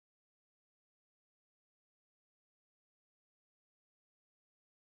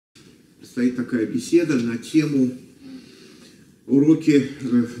стоит такая беседа на тему уроки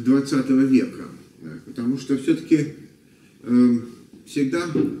 20 века. Потому что все-таки всегда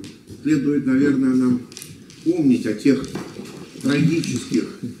следует, наверное, нам помнить о тех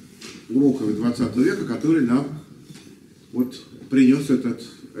трагических уроках 20 века, который нам вот принес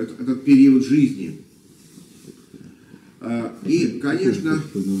этот период жизни. И, конечно,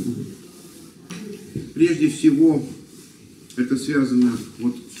 прежде всего, это связано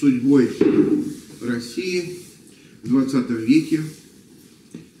вот с судьбой России в 20 веке.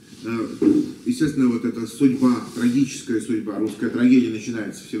 Естественно, вот эта судьба, трагическая судьба, русская трагедия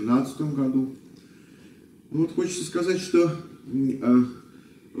начинается в 17 году. Ну, вот хочется сказать, что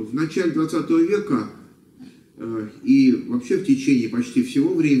в начале 20 века и вообще в течение почти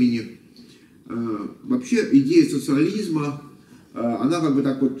всего времени вообще идея социализма, она как бы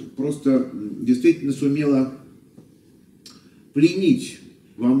так вот просто действительно сумела пленить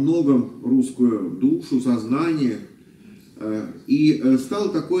во многом русскую душу, сознание, и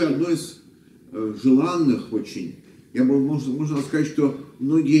стала такой одной из желанных очень. Можно сказать, что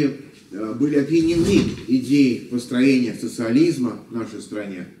многие были опьянены идеей построения социализма в нашей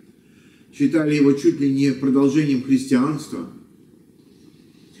стране, считали его чуть ли не продолжением христианства.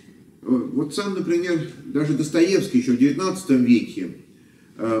 Вот сам, например, даже Достоевский еще в XIX веке,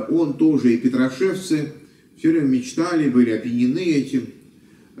 он тоже и петрошевцы все время мечтали, были опьянены этим.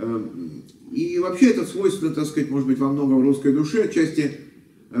 И вообще это свойственно, так сказать, может быть, во многом в русской душе, отчасти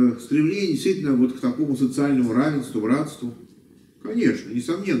стремление действительно вот к такому социальному равенству, братству. Конечно,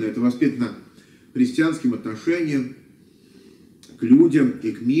 несомненно, это воспитано христианским отношением к людям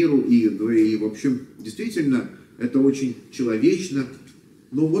и к миру, и в общем, действительно, это очень человечно.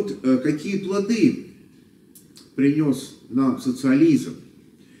 Но вот какие плоды принес нам социализм?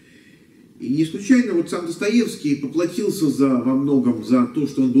 И не случайно вот сам Достоевский поплатился во многом за то,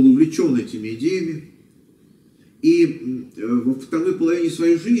 что он был увлечен этими идеями. И во второй половине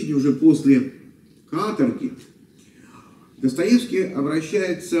своей жизни, уже после каторги, Достоевский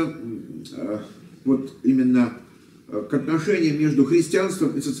обращается вот именно к отношениям между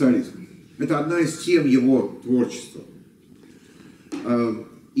христианством и социализмом. Это одна из тем его творчества.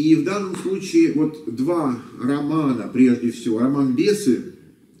 И в данном случае вот два романа, прежде всего, роман «Бесы»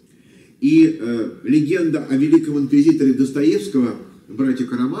 и легенда о великом инквизиторе Достоевского, братья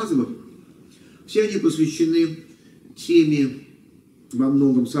Карамазовых, все они посвящены теме во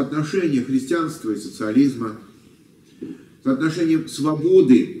многом соотношения христианства и социализма, соотношением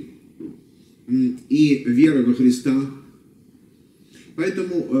свободы и веры во Христа.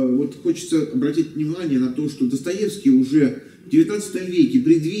 Поэтому вот хочется обратить внимание на то, что Достоевский уже в XIX веке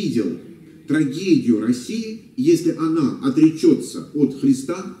предвидел трагедию России, если она отречется от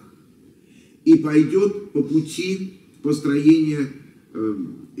Христа и пойдет по пути построения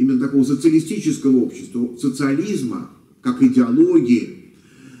именно такого социалистического общества, социализма, как идеологии.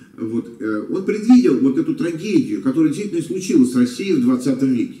 Вот, он предвидел вот эту трагедию, которая действительно случилась с Россией в 20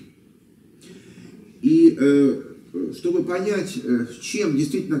 веке. И чтобы понять, чем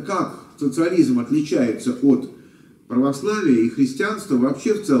действительно, как социализм отличается от православия и христианства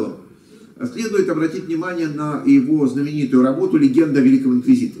вообще в целом, следует обратить внимание на его знаменитую работу «Легенда о великом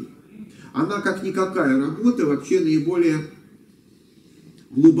инквизиторе». Она, как никакая работа, вообще наиболее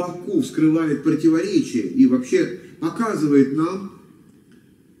глубоко вскрывает противоречия и вообще показывает нам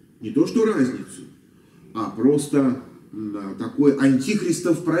не то что разницу, а просто такой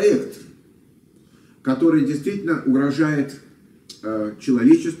антихристов проект, который действительно угрожает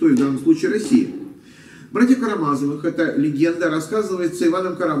человечеству, и в данном случае России. Братья Карамазовых, эта легенда рассказывается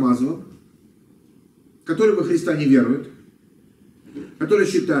Иваном Карамазовым, который во Христа не верует, который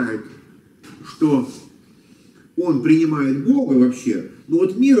считает, что он принимает Бога вообще, но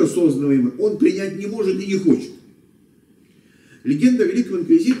вот мира, созданного им, он принять не может и не хочет. Легенда о великом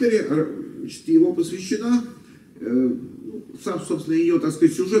инквизиторе, его посвящена, сам, собственно, ее, так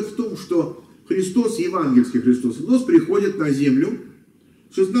сказать, сюжет в том, что Христос, евангельский Христос, вновь приходит на землю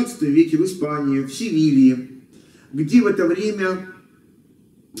в XVI веке в Испании, в Севилье, где в это время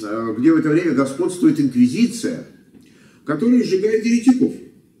господствует инквизиция, которая сжигает еретиков.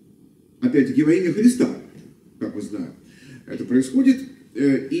 Опять-таки во имя Христа, как мы знаем. Это происходит,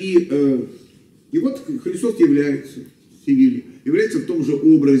 и вот Христос является в Севилье, является в том же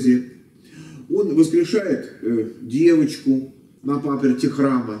образе. Он воскрешает девочку на паперти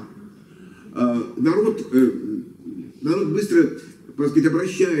храма. Народ быстро, так сказать,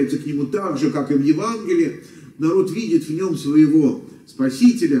 обращается к нему так же, как и в Евангелии. Народ видит в нем своего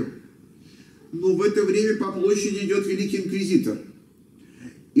Спасителя. Но в это время по площади идет великий инквизитор.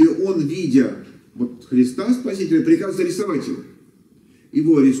 И он, видя вот Христа Спасителя, приказывает арестовать его.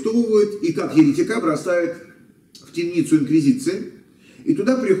 его арестовывают и как еретика бросают в темницу инквизиции. И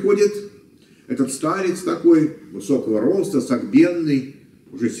туда приходит этот старец такой, высокого роста, согбенный,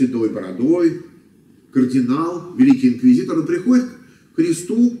 уже седой бородой, кардинал, великий инквизитор. Он приходит к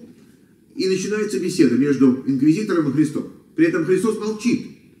Христу, и начинается беседа между инквизитором и Христом. При этом Христос молчит.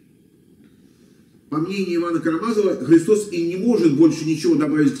 По мнению Ивана Карамазова, Христос и не может больше ничего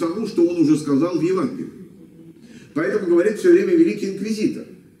добавить к тому, что он уже сказал в Евангелии. Поэтому говорит все время великий инквизитор.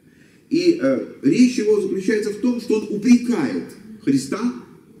 И речь его заключается в том, что он упрекает Христа,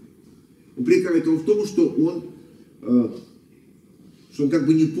 упрекает его в том, что он как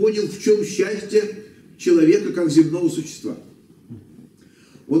бы не понял, в чем счастье человека как земного существа.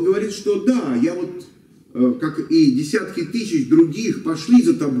 Он говорит, что да, я вот, как и десятки тысяч других, пошли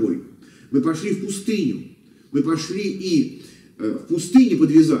за тобой. Мы пошли в пустыню. Мы пошли и в пустыне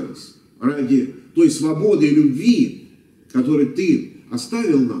подвязались ради той свободы и любви, которую ты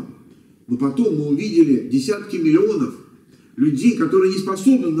оставил нам. Но потом мы увидели десятки миллионов людей, которые не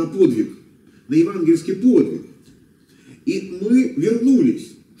способны на подвиг, на евангельский подвиг. И мы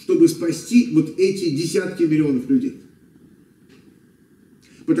вернулись, чтобы спасти вот эти десятки миллионов людей.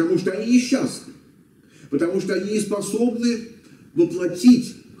 Потому что они несчастны. Потому что они не способны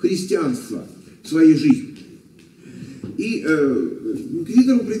воплотить христианство в своей жизни. И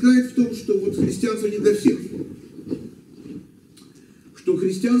инквизитор упрекает в том, что вот христианство не для всех. Что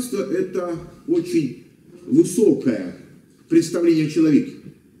христианство – это очень высокое представление о человеке.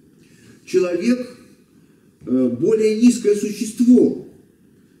 Человек – более низкое существо,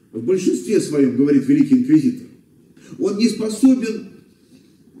 в большинстве своем, говорит великий инквизитор. Он не способен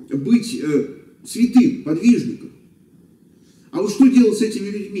быть святым, подвижником. А вот что делать с этими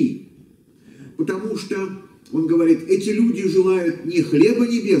людьми? Потому что, он говорит, эти люди желают не хлеба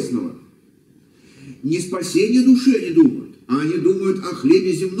небесного, не спасения души они думают, а они думают о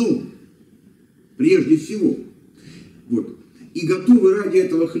хлебе земном, прежде всего. Вот. И готовы ради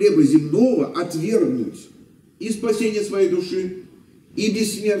этого хлеба земного отвергнуть и спасение своей души, и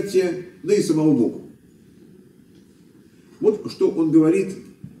бессмертие, да и самого Бога. Вот что он говорит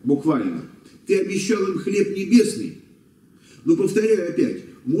буквально. Ты обещал им хлеб небесный. Но повторяю опять,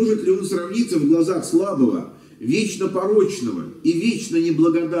 может ли он сравниться в глазах слабого, вечно порочного и вечно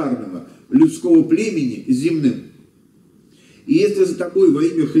неблагодарного людского племени с земным? И если за тобой во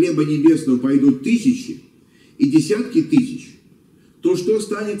имя хлеба небесного пойдут тысячи и десятки тысяч, то что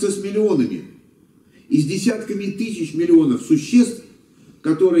останется с миллионами и с десятками тысяч миллионов существ,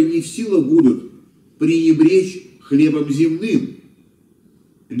 которые не в силах будут пренебречь хлебом земным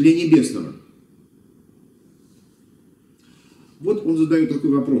для небесного? Вот он задает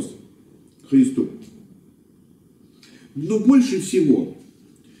такой вопрос Христу. Но больше всего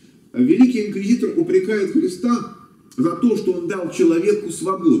великий инквизитор упрекает Христа за то, что он дал человеку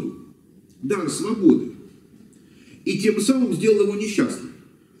свободу, дар свободы, и тем самым сделал его несчастным.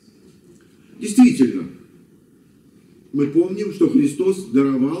 Действительно, мы помним, что Христос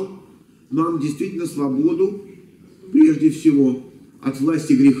даровал нам действительно свободу, прежде всего, от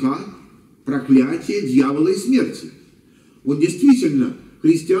власти греха, проклятия, дьявола и смерти. Он действительно,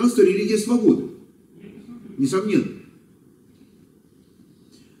 христианство, религия свободы. Несомненно.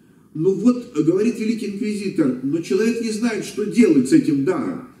 Ну вот, говорит великий инквизитор, но человек не знает, что делать с этим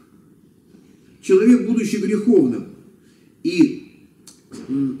даром. Человек, будучи греховным и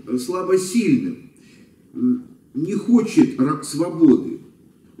слабосильным, не хочет свободы.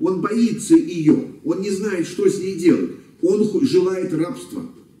 Он боится ее, он не знает, что с ней делать. Он желает рабства,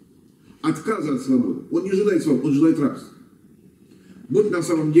 отказа от свободы. Он не желает свободы, он желает рабства. Вот на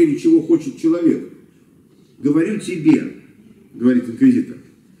самом деле, чего хочет человек. Говорю тебе, говорит инквизитор,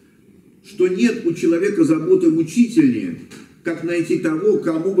 что нет у человека заботы мучительнее, как найти того,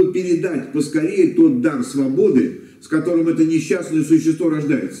 кому бы передать поскорее тот дар свободы, с которым это несчастное существо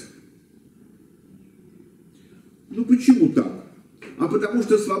рождается. Ну почему так? А потому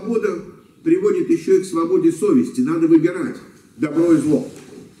что свобода приводит еще и к свободе совести. Надо выбирать добро и зло.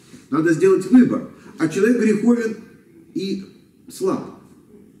 Надо сделать выбор. А человек греховен и слаб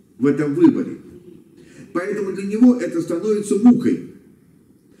в этом выборе. Поэтому для него это становится мукой.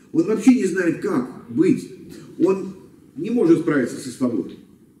 Он вообще не знает, как быть. Он не может справиться со свободой.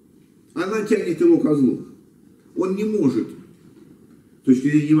 Она тянет его ко злу. Он не может, с точки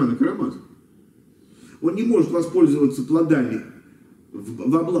зрения Ивана Карамазова, он не может воспользоваться плодами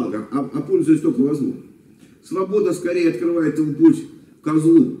во благо, а пользуясь только во зло. Свобода скорее открывает ему путь ко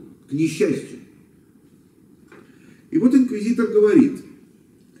злу, к несчастью. И вот инквизитор говорит,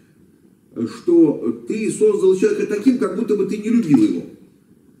 что ты создал человека таким, как будто бы ты не любил его.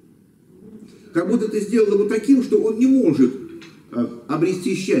 Как будто ты сделал его таким, что он не может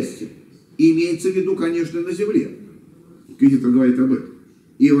обрести счастье. И имеется в виду, конечно, на земле. Инквизитор говорит об этом.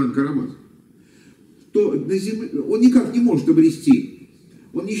 И Иван Карамазов. То на земле он никак не может обрести.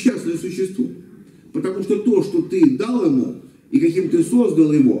 Он несчастное существо. Потому что то, что ты дал ему, и каким ты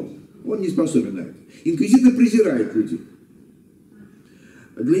создал его, он не способен на это. Инквизитор презирает людей.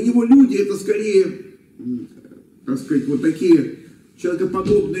 Для него люди это скорее, так сказать, вот такие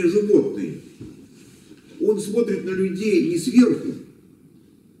человекоподобные животные. Он смотрит на людей не сверху,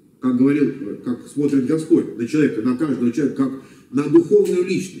 как говорил, как смотрит Господь на человека, на каждого человека, как на духовную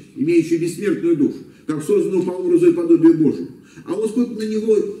личность, имеющую бессмертную душу, как созданную по образу и подобию Божьему. А он смотрит на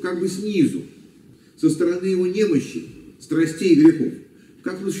него как бы снизу, со стороны его немощи, страстей и грехов,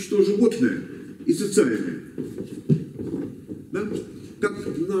 как на существо животное и социальное. Да?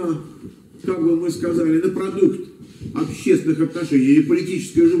 Как бы мы сказали, на продукт общественных отношений или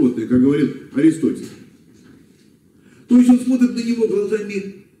политическое животное, как говорил Аристотель. То есть он смотрит на него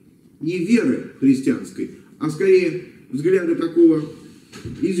глазами не веры христианской, а скорее взгляда такого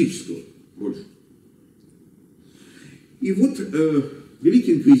языческого больше. И вот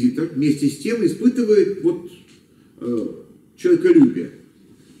великий инквизитор вместе с тем испытывает вот человеколюбие.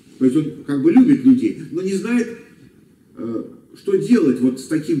 То есть он как бы любит людей, но не знает, что делать вот с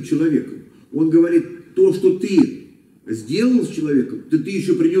таким человеком. Он говорит, то, что ты сделал с человеком, ты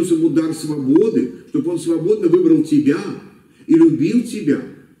еще принес ему дар свободы, чтобы он свободно выбрал тебя и любил тебя.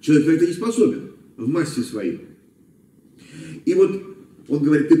 Человек на это не способен в массе своей. И вот он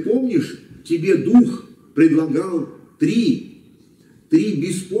говорит, ты помнишь, тебе дух предлагал три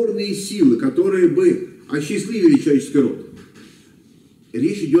бесспорные силы, которые бы осчастливили человеческий род.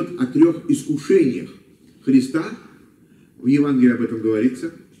 Речь идет о 3 искушениях Христа. В Евангелии об этом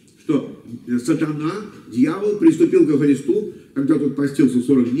говорится, что сатана, дьявол, приступил ко Христу, когда тот постился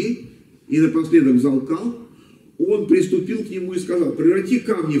 40 дней, и напоследок взалкал, он приступил к нему и сказал, преврати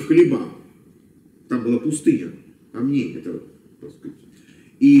камни в хлеба. Там была пустыня, камней, это, так сказать.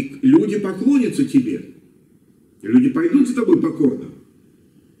 И люди поклонятся тебе, люди пойдут за тобой покорно.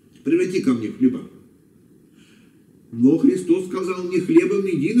 Преврати камни в хлеба. Но Христос сказал, не хлебом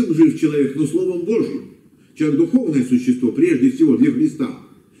единым жив человек, но Словом Божьим. Человек духовное существо, прежде всего, для Христа.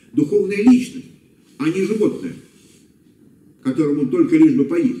 Духовная личность, а не животное, которому только лишь бы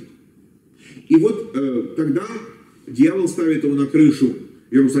поесть. И вот тогда дьявол ставит его на крышу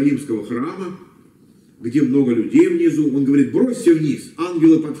Иерусалимского храма, где много людей внизу. Он говорит, бросься вниз,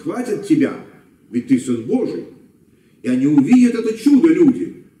 ангелы подхватят тебя, ведь ты Сын Божий. И они увидят это чудо,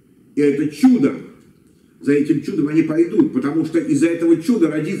 люди. И это чудо, за этим чудом они пойдут, потому что из-за этого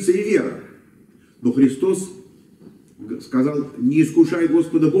чуда родится и вера. Но Христос сказал, не искушай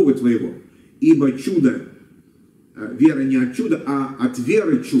Господа Бога твоего, ибо чудо, вера не от чуда, а от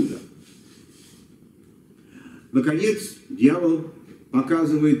веры чудо. Наконец, дьявол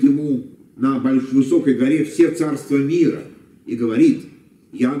показывает ему на высокой горе все царства мира и говорит,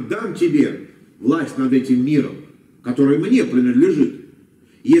 я отдам тебе власть над этим миром, который мне принадлежит,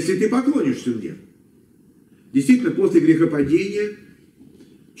 если ты поклонишься мне. Действительно, после грехопадения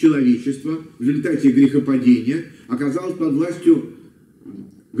человечество в результате грехопадения оказалось под властью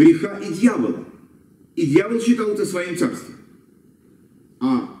греха и дьявола. И дьявол считал это своим царством.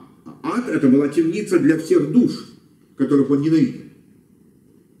 А ад это была темница для всех душ, которых он ненавидел.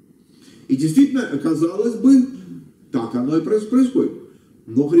 И действительно, казалось бы, так оно и происходит.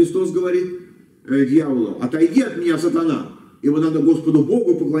 Но Христос говорит дьяволу, отойди от меня, сатана, ибо надо Господу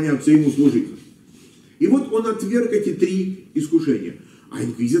Богу поклоняться и Ему служить. И вот он отверг эти 3 искушения. А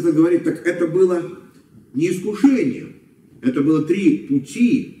инквизитор говорит, так это было не искушение, это было 3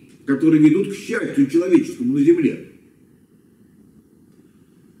 пути, которые ведут к счастью человеческому на земле.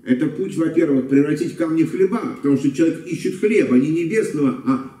 Это путь, во-первых, превратить камни в хлеба, потому что человек ищет хлеба, не небесного,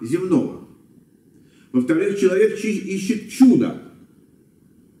 а земного. Во-вторых, человек ищет чудо.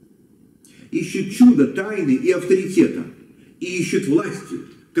 Ищет чудо, тайны и авторитета. И ищет власти.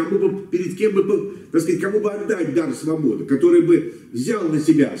 Перед кем бы, так сказать, кому бы отдать дар свободы, который бы взял на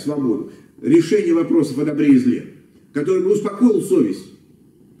себя свободу, решение вопросов о добре и зле, который бы успокоил совесть,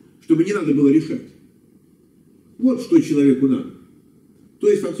 чтобы не надо было решать. Вот что человеку надо. То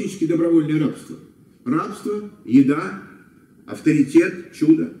есть фактически добровольное рабство. Рабство, еда, авторитет,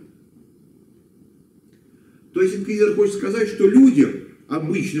 чудо. То есть инквизитор хочет сказать, что людям,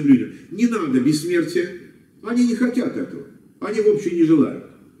 обычным людям, не надо бессмертия. Они не хотят этого. Они вообще не желают.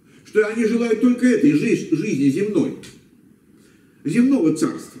 Что они желают только этой жизни земной. Земного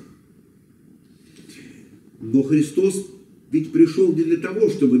царства. Но Христос ведь пришел не для того,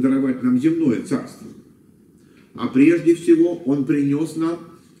 чтобы даровать нам земное царство. А прежде всего Он принес нам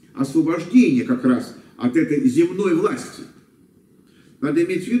освобождение как раз от этой земной власти. Надо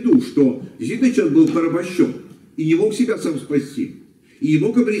иметь в виду, что действительно человек был порабощен и не мог себя сам спасти, и не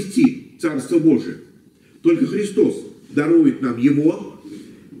мог обрести Царство Божие. Только Христос дарует нам его,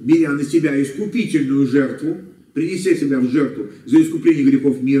 беря на себя искупительную жертву, принеся себя в жертву за искупление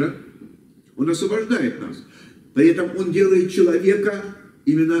грехов мира. Он освобождает нас. При этом он делает человека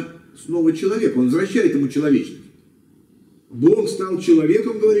именно снова человека. Он возвращает ему человечность. Бог стал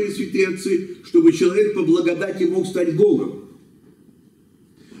человеком, говорили святые отцы, чтобы человек по благодати мог стать Богом.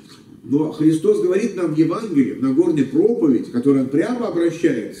 Но Христос говорит нам в Евангелии, в Нагорной проповеди, в которой он прямо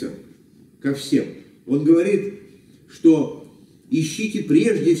обращается ко всем. Он говорит, что ищите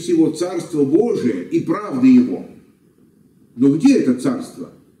прежде всего Царство Божие и правды Его. Но где это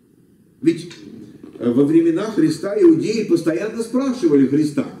Царство? Ведь во времена Христа иудеи постоянно спрашивали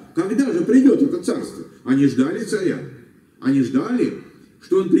Христа, когда же придет это Царство? Они ждали царя. Они ждали,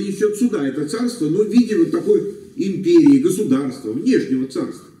 что он принесет сюда это Царство, но в виде вот такой империи, государства, внешнего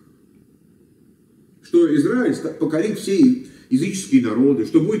царства. Что Израиль покорит все языческие народы,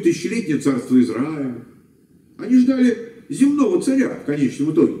 что будет тысячелетнее царство Израиля. Они ждали земного царя в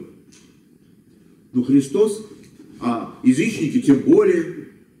конечном итоге. Но Христос, а язычники тем более,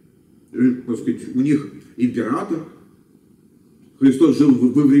 так сказать, у них император. Христос жил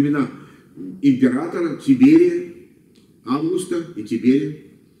во времена императора Тиберия, Августа и Тиберия.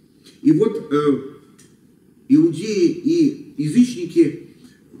 И вот иудеи и язычники,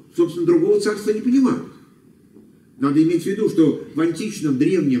 собственно, другого царства не понимают. Надо иметь в виду, что в античном,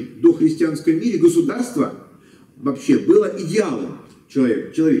 древнем, дохристианском мире государство вообще было идеалом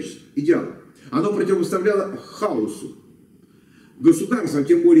человечества, идеалом. Оно противопоставляло хаосу. Государство, а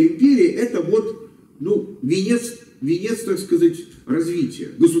тем более империя, это вот, венец, так сказать, развития.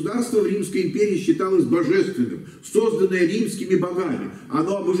 Государство в Римской империи считалось божественным, созданное римскими богами.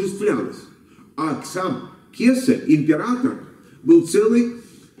 Оно обожествлялось. А сам Кеса, император, был целый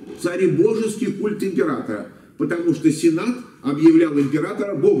цаrebожеский культ императора, потому что Сенат объявлял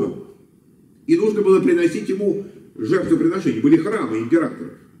императора богом. И нужно было приносить ему жертвоприношения. Были храмы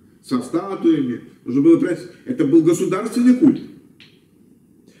императора со статуями. Нужно было приносить. Это был государственный культ.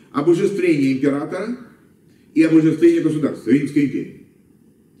 Обожествление императора и обожествление государства, Римской империи.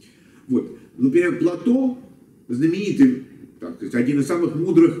 Вот. Например, Платон, знаменитый, так сказать, один из самых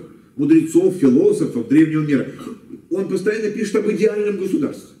мудрых мудрецов, философов древнего мира, он постоянно пишет об идеальном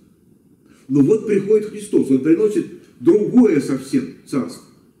государстве. Но вот приходит Христос, он приносит другое совсем царство.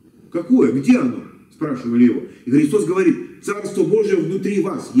 Какое? Где оно? Спрашивали его. И Христос говорит, Царство Божие внутри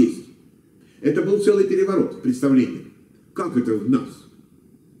вас есть. Это был целый переворот представления. Как это в нас?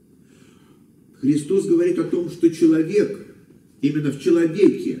 Христос говорит о том, что человек, именно в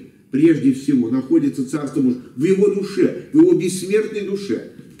человеке, прежде всего, находится Царство Божие. В его душе, в его бессмертной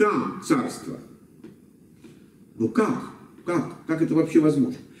душе. Там Царство. Ну как? Как это вообще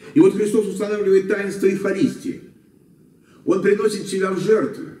возможно? И вот Христос устанавливает таинство Евхаристии. Он приносит себя в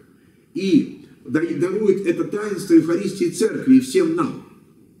жертву и дарует это таинство Евхаристии Церкви и всем нам.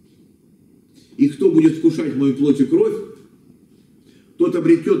 И кто будет вкушать мою плоть и кровь, тот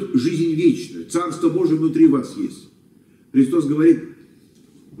обретет жизнь вечную. Царство Божие внутри вас есть. Христос говорит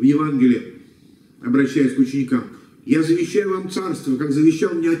в Евангелии, обращаясь к ученикам, «Я завещаю вам царство, как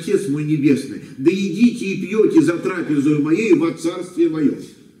завещал мне Отец мой Небесный. Да едите и пьете за трапезою моей во царстве моем».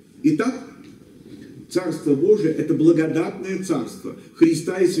 Итак, Царство Божие – это благодатное царство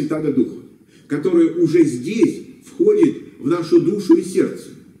Христа и Святаго Духа, которое уже здесь входит в нашу душу и сердце.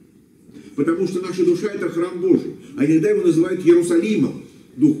 Потому что наша душа – это храм Божий. А иногда его называют Иерусалимом,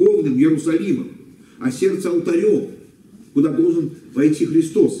 духовным Иерусалимом, а сердце – алтарем, куда должен войти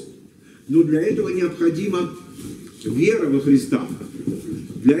Христос. Но для этого необходима вера во Христа.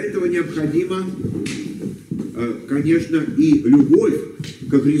 Для этого необходима, конечно, и любовь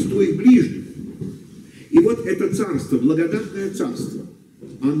ко Христу и к ближним. И вот это царство, благодатное царство,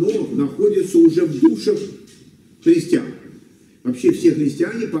 оно находится уже в душах христиан. Вообще все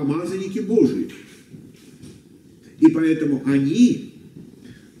христиане – помазанники Божии. И поэтому они,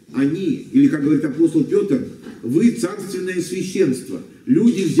 или, как говорит апостол Петр, вы царственное священство,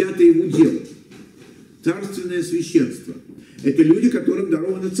 люди, взятые в удел. Царственное священство. Это люди, которым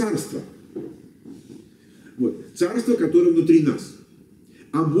даровано царство. Вот. Царство, которое внутри нас.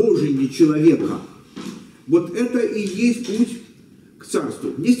 Обожение человека. Вот это и есть путь к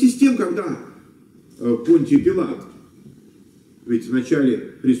царству. Вместе с тем, когда Понтий Пилат, ведь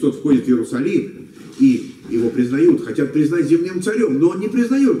вначале Христос входит в Иерусалим, и его признают, хотят признать земным царем, но он не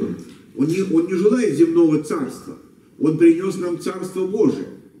признает. Он не желает земного царства. Он принес нам Царство Божие.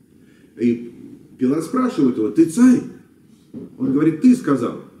 И Пилат спрашивает его, ты царь? Он говорит, ты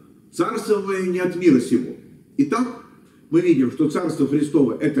сказал, царство мое не от мира сего. Итак, мы видим, что царство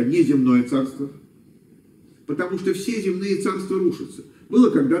Христово – это не земное царство, потому что все земные царства рушатся.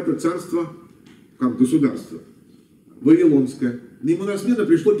 Было когда-то царство, как государство, Вавилонское. Ему на смену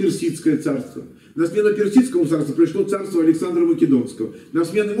пришло Персидское царство. На смену Персидскому царству пришло царство Александра Македонского. На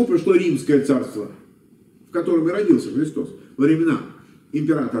смену ему пришло Римское царство, в котором и родился Христос, во времена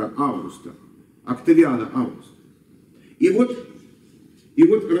императора Августа, Октавиана Августа. И вот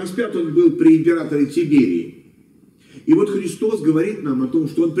распят он был при императоре Тиберии. И вот Христос говорит нам о том,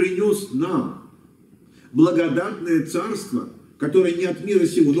 что он принес нам благодатное царство, которое не от мира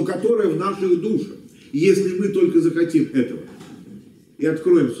сего, но которое в наших душах, если мы только захотим этого и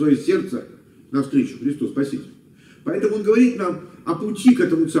откроем свое сердце навстречу Христу Спасителю. Поэтому он говорит нам о пути к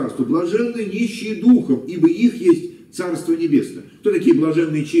этому царству. Блаженны нищие духом, ибо их есть Царство Небесное. Кто такие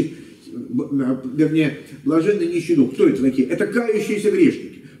блаженные блаженный нищий дух? Кто это такие? Это кающиеся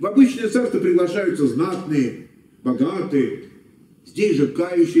грешники. В обычное царство приглашаются знатные, богатые. Здесь же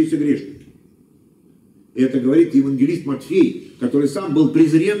кающиеся грешники. И это говорит евангелист Матфей, который сам был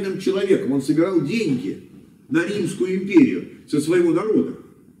презренным человеком. Он собирал деньги на Римскую империю со своего народа.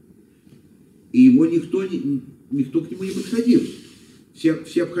 И его никто к нему не подходил.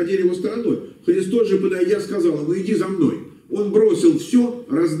 Все обходили его стороной. Христос же, подойдя, сказал ему: иди за мной. Он бросил все,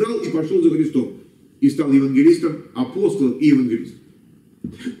 раздал и пошел за Христом. И стал евангелистом, апостолом и евангелистом.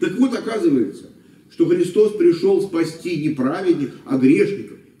 Так вот, оказывается, что Христос пришел спасти не праведников, а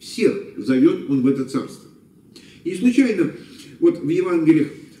грешников. Всех зовет он в это царство. И случайно, вот в Евангелиях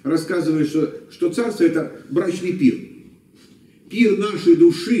рассказывается, что царство – это брачный пир. Пир нашей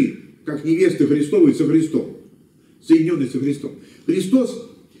души, как невесты Христовой со Христом, соединенной со Христом.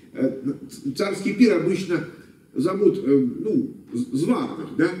 Христос, царский пир обычно зовут,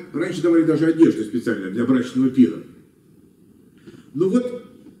 званых, да? Раньше давали даже одежду специально для брачного пира. Ну вот,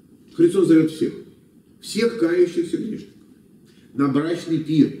 Христос зовет всех. Всех кающихся грешников на брачный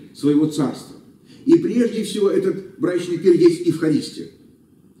пир своего царства. И прежде всего этот брачный пир есть Евхаристия.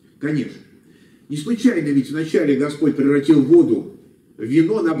 Конечно. Не случайно ведь вначале Господь превратил воду в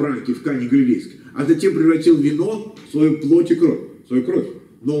вино на браке в Кане Галилейской, а затем превратил вино в свою плоть и кровь, свою кровь,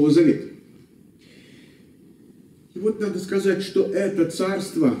 Новый Завет. И вот надо сказать, что это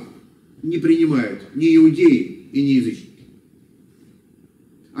царство не принимают ни иудеи и ни язычники.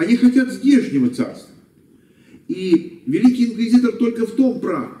 Они хотят здешнего царства. И великий инквизитор только в том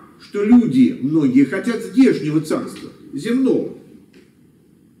прав, что люди, многие, хотят здешнего царства, земного.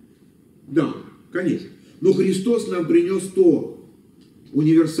 Да, конечно. Но Христос нам принес то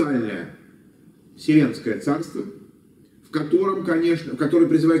универсальное вселенское царство, в котором, конечно, в которое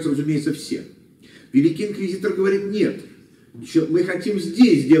призываются, разумеется, все. Великий инквизитор говорит: нет, мы хотим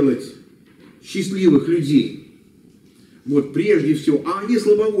здесь сделать счастливых людей. Вот, прежде всего, а они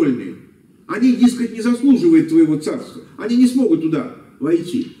слабовольные. Они, дескать, не заслуживают твоего царства. Они не смогут туда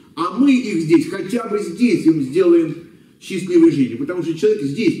войти. А мы их здесь, хотя бы здесь им сделаем счастливой жизнью. Потому что человек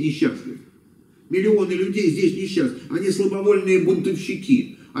здесь несчастлив. Миллионы людей здесь несчастны. Они слабовольные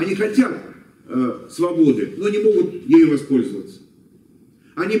бунтовщики. Они хотят свободы, но не могут ею воспользоваться.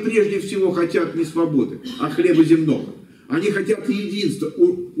 Они прежде всего хотят не свободы, а хлеба земного. Они хотят единства,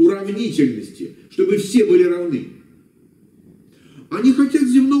 уравнительности, чтобы все были равны. Они хотят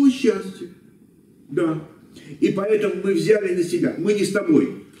земного счастья. Да. И поэтому мы взяли на себя. Мы не с тобой.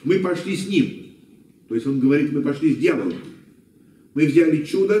 Мы пошли с ним. То есть он говорит, мы пошли с дьяволом. Мы взяли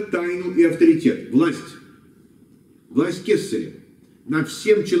чудо, тайну и авторитет. Власть. Власть кесаря над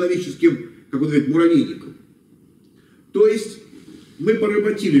всем человеческим, как он говорит, муравейником. То есть мы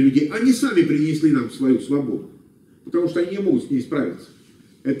поработили людей. Они сами принесли нам свою свободу. Потому что они не могут с ней справиться.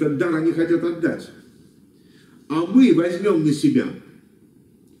 Этот дар они хотят отдать. А мы возьмем на себя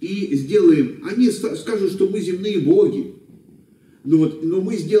и сделаем, они скажут, что мы земные боги, но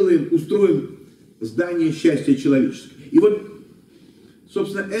мы сделаем, устроим здание счастья человеческого. И вот,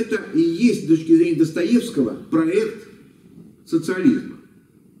 собственно, это и есть, с точки зрения Достоевского, проект социализма.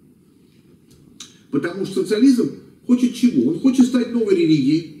 Потому что социализм хочет чего? Он хочет стать новой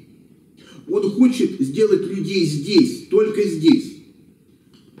религией, он хочет сделать людей здесь, только здесь,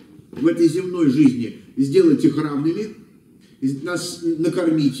 в этой земной жизни, сделать их равными,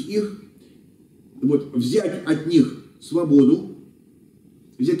 накормить их, вот, взять от них свободу,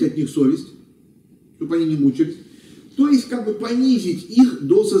 взять от них совесть, чтобы они не мучились. То есть, как бы понизить их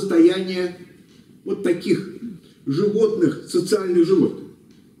до состояния вот таких животных, социальных животных.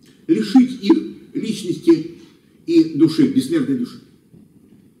 Лишить их личности и души, бессмертной души.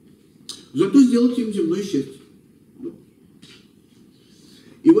 Зато сделать им земное счастье.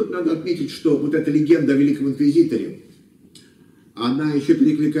 И вот надо отметить, что вот эта легенда о Великом Инквизиторе, она еще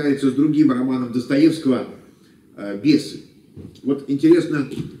перекликается с другим романом Достоевского бесы. Вот интересно,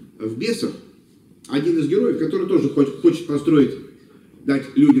 в «Бесах» один из героев, который тоже хочет построить, дать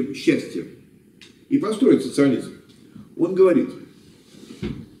людям счастье и построить социализм, он говорит: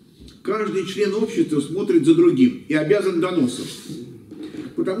 каждый член общества смотрит за другим и обязан доносом,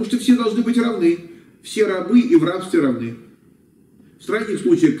 потому что все должны быть равны, все рабы и в рабстве равны. В странных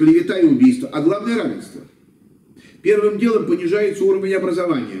случаях клевета и убийство, а главное равенство. Первым делом понижается уровень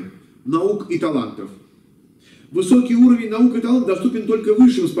образования, наук и талантов. Высокий уровень наук и талантов доступен только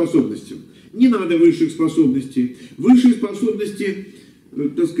высшим способностям. Не надо высших способностей. Высшие способности,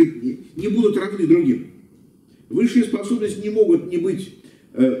 так сказать, не будут равны другим. Высшие способности не могут не быть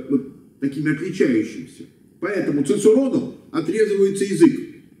вот такими отличающимися. Поэтому Цицерону отрезывается язык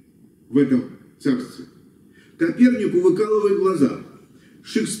в этом царстве. Копернику выкалывают глаза.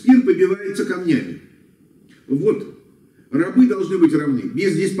 Шекспир побивается камнями. Вот, рабы должны быть равны.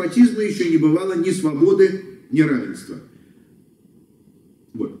 Без деспотизма еще не бывало ни свободы, ни равенства.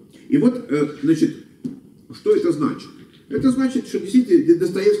 Вот. И вот, значит, что это значит? Это значит, что действительно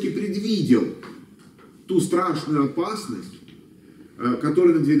Достоевский предвидел ту страшную опасность,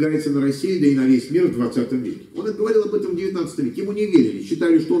 которая надвигается на Россию, да и на весь мир в 20 веке. Он и говорил об этом в 19 веке. Ему не верили,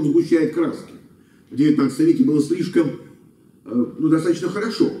 считали, что он сгущает краски. В 19 веке было слишком, достаточно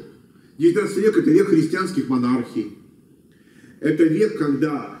хорошо. 19 век – это век христианских монархий. Это век,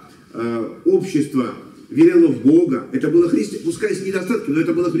 когда общество верило в Бога. Это было пускай с недостатками, но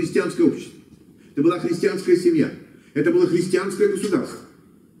это было христианское общество. Это была христианская семья. Это было христианское государство,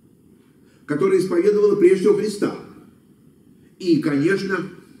 которое исповедовало прежде всего Христа. И, конечно,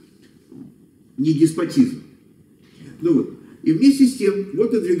 не деспотизм. Ну вот. И вместе с тем,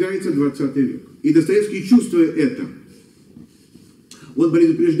 вот надвигается 20 век. И Достоевский, чувствуя это, он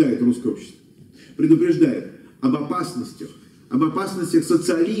предупреждает русское общество, предупреждает об опасностях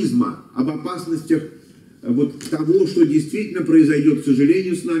социализма, об опасностях вот того, что действительно произойдет, к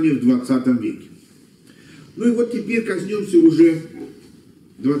сожалению, с нами в 20 веке. Ну и вот теперь коснемся уже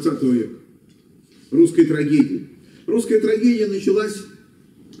 20 века, русской трагедии. Русская трагедия началась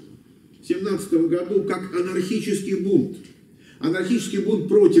в 17 году как анархический бунт. Анархический бунт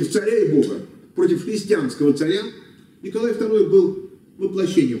против царя и Бога, против христианского царя. Николай II был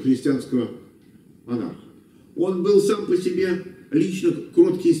воплощением христианского монарха. Он был сам по себе лично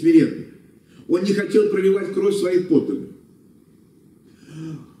кроткий и смиренный. Он не хотел проливать кровь своих подданных.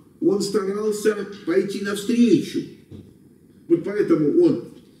 Он старался пойти навстречу. Вот поэтому он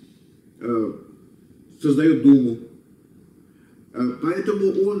создает Думу.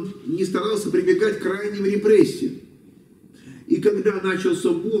 Поэтому он не старался прибегать к крайним репрессиям. И когда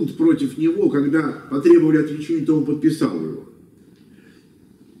начался бунт против него, когда потребовали отречения, то он подписал его.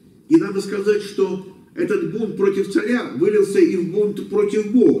 И надо сказать, что этот бунт против царя вылился и в бунт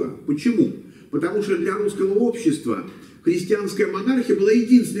против Бога. Почему? Потому что для русского общества христианская монархия была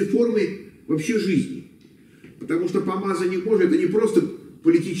единственной формой вообще жизни. Потому что помазанник Божий – это не просто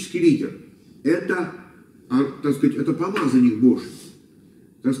политический лидер. Это, так сказать, это помазанник Божий.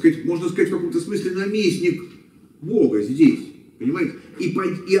 Так сказать, можно сказать, в каком-то смысле наместник Бога здесь. Понимаете?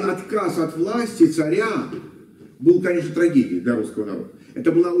 И отказ от власти царя был, конечно, трагедией для русского народа.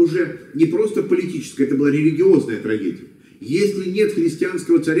 Это была уже не просто политическая, это была религиозная трагедия. Если нет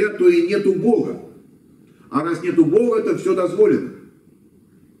христианского царя, то и нету Бога. А раз нету Бога, то все дозволено.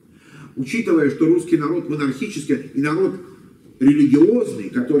 Учитывая, что русский народ монархический и народ религиозный,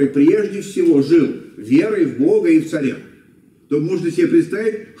 который прежде всего жил верой в Бога и в царя, то можно себе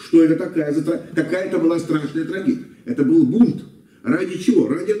представить, что это какая-то была страшная трагедия. Это был бунт. Ради чего?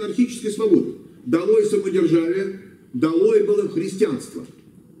 Ради анархической свободы. Долой самодержавие, долой было христианство.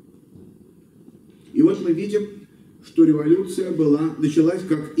 И вот мы видим, что революция началась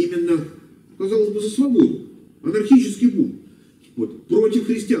как именно, казалось бы, за свободу. Анархический бунт. Вот, против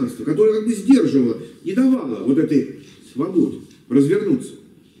христианства, которое как бы сдерживало, не давало вот этой свободе развернуться.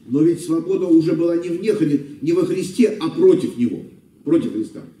 Но ведь свобода уже была не во Христе, а против Него, против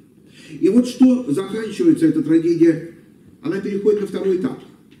Христа. И вот что заканчивается эта трагедия, она переходит на второй этап.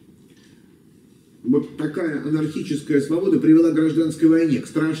 Вот такая анархическая свобода привела к гражданской войне, к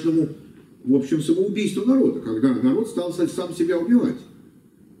страшному, в общем, самоубийству народа, когда народ стал сам себя убивать,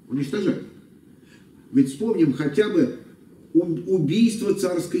 уничтожать. Ведь вспомним хотя бы убийство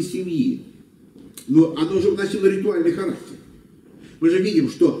царской семьи. Но оно же носило ритуальный характер. Мы же видим,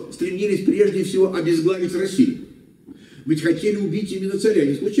 что стремились прежде всего обезглавить Россию. Ведь хотели убить именно царя.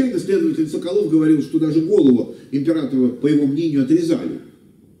 Не случайно следователь Соколов говорил, что даже голову императора, по его мнению, отрезали.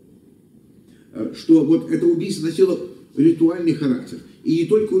 Что вот это убийство носило ритуальный характер. И не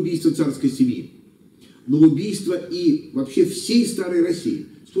только убийство царской семьи, но убийство и вообще всей старой России.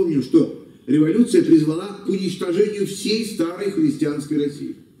 Вспомним, что революция призвала к уничтожению всей старой христианской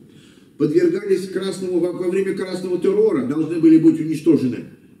России. Подвергались во время красного террора, должны были быть уничтожены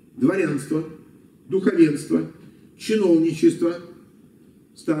дворянство, духовенство, чиновничество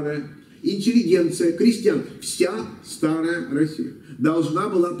старое, интеллигенция, крестьян. Вся старая Россия должна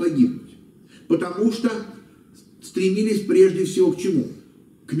была погибнуть. Потому что стремились прежде всего к чему?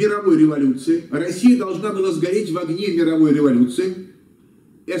 К мировой революции. Россия должна была сгореть в огне мировой революции.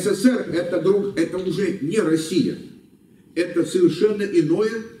 СССР это уже не Россия. Это совершенно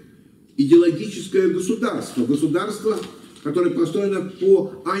иное идеологическое государство. Государство, которое построено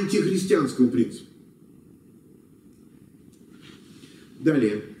по антихристианскому принципу.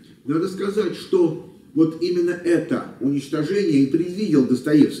 Далее. Надо сказать, что вот именно это уничтожение и предвидел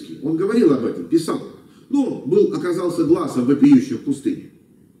Достоевский. Он говорил об этом, писал. Но оказался глазом вопиющим в пустыне.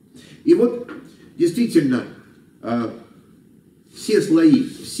 И вот действительно все слои,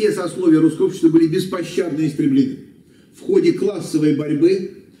 все сословия русского общества были беспощадно истреблены. В ходе классовой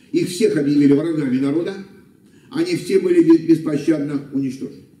борьбы их всех объявили врагами народа, они все были беспощадно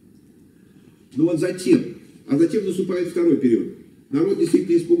уничтожены. Но вот затем наступает второй период. Народ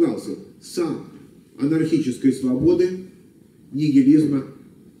действительно испугался сам анархической свободы, нигилизма,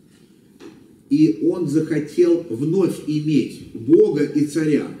 и он захотел вновь иметь Бога и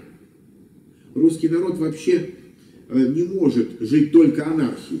царя. Русский народ вообще не может жить только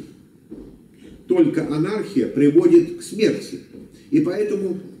анархией. Только анархия приводит к смерти. И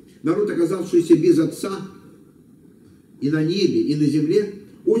поэтому народ, оказавшийся без отца и на небе, и на земле,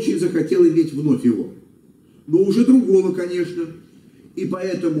 очень захотел иметь вновь его. Но уже другого, конечно. И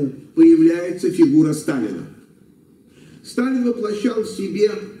поэтому появляется фигура Сталина. Сталин воплощал в себе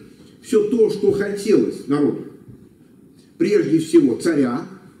все то, что хотелось народу. Прежде всего царя,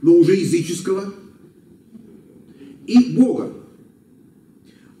 но уже языческого, и Бога.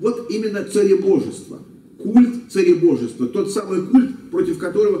 Вот именно цаrebожество, культ цаrebожества, тот самый культ, против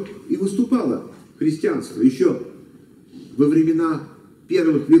которого и выступало христианство еще во времена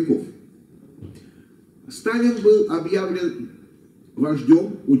первых веков. Сталин был объявлен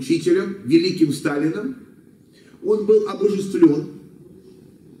вождем, учителем, великим Сталином. Он был обожествлен.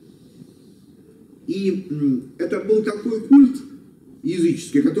 И это был такой культ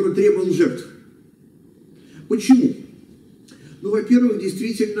языческий, который требовал жертв. Почему? Ну, во-первых,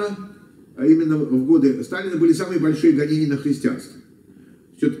 действительно, именно в годы Сталина были самые большие гонения на христианство.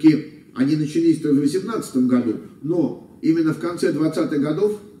 Все-таки они начались в 18 году, но именно в конце 20-х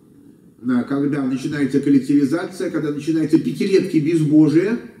годов, когда начинается коллективизация, когда начинаются пятилетки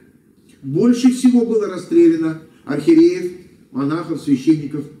безбожия, больше всего было расстреляно архиереев, монахов,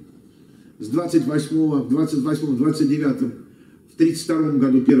 священников. С 28-го, в 28-м, 29-м, в 32-м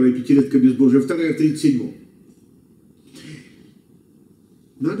году первая пятилетка безбожия, вторая в 37-м.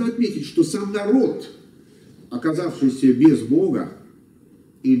 Надо отметить, что сам народ, оказавшийся без Бога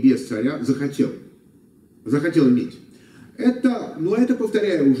и без царя, захотел иметь. Это,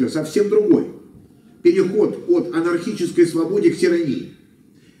 повторяю, уже совсем другой переход от анархической свободы к тирании.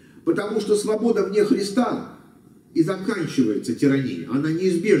 Потому что свобода вне Христа и заканчивается тиранией. Она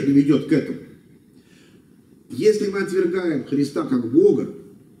неизбежно ведет к этому. Если мы отвергаем Христа как Бога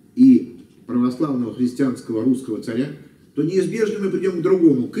и православного христианского русского царя, то неизбежно мы придем к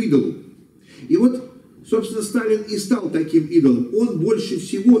другому, к идолу. И вот, собственно, Сталин и стал таким идолом. Он больше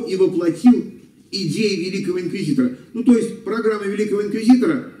всего и воплотил идеи великого инквизитора. Ну, то есть, программа великого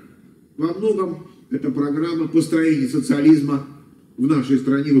инквизитора во многом это программа построения социализма в нашей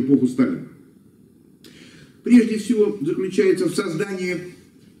стране в эпоху Сталина. Прежде всего, заключается в создании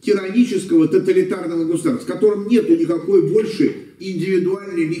тиранического тоталитарного государства, в котором нет никакой больше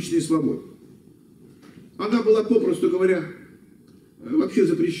индивидуальной личной свободы. Она была, попросту говоря, вообще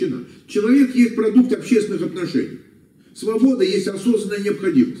запрещена. Человек есть продукт общественных отношений. Свобода есть осознанная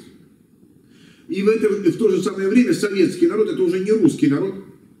необходимость. И в то же самое время советский народ – это уже не русский народ,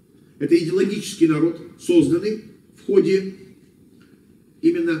 это идеологический народ, созданный в ходе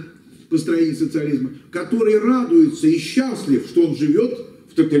именно построения социализма, который радуется и счастлив, что он живет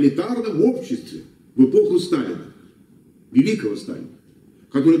в тоталитарном обществе в эпоху Сталина, великого Сталина,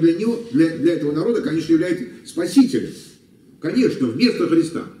 который для этого народа, конечно, является спасителем, конечно, вместо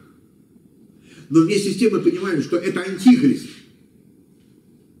Христа. Но вместе с тем мы понимаем, что это антихрист.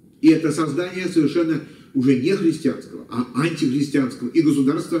 И это создание совершенно уже не христианского, а антихристианского и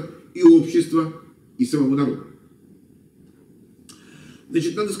государства, и общества, и самого народа.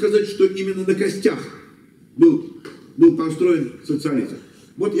 Значит, надо сказать, что именно на костях был построен социализм.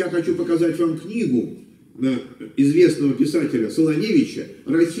 Вот я хочу показать вам книгу известного писателя Солоневича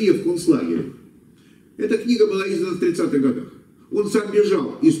 «Россия в концлагере». Эта книга была издана в 30-х годах. Он сам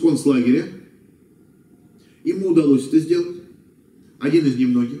бежал из концлагеря, ему удалось это сделать, один из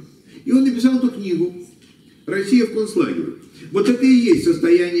немногих, и он написал эту книгу «Россия в концлагере». Вот это и есть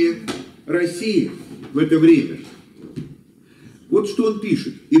состояние России в это время. Вот что он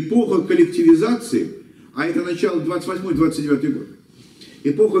пишет. Эпоха коллективизации, а это начало 28-29 год,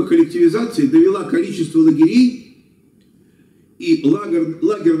 эпоха коллективизации довела количество лагерей и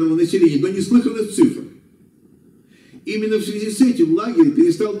лагерного населения до неслыханных цифр. Именно в связи с этим лагерь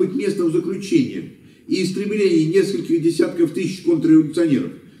перестал быть местом заключения и истребления нескольких десятков тысяч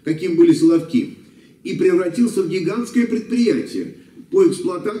контрреволюционеров, каким были Соловки, и превратился в гигантское предприятие по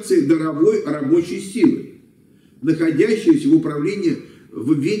эксплуатации даровой рабочей силы, находящееся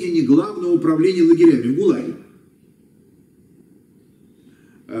в ведении главного управления лагерями в ГУЛАГе.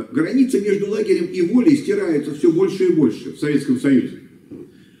 Граница между лагерем и волей стирается все больше и больше в Советском Союзе.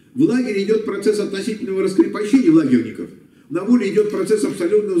 В лагере идет процесс относительного раскрепощения лагерников, на воле идет процесс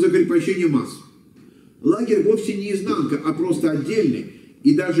абсолютного закрепощения масс. Лагерь вовсе не изнанка, а просто отдельный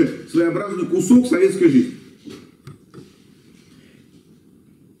и даже своеобразный кусок советской жизни.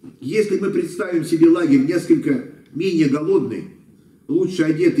 Если мы представим себе лагерь несколько менее голодный, лучше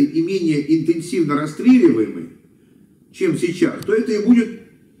одетый и менее интенсивно расстреливаемый, чем сейчас, то это и будет,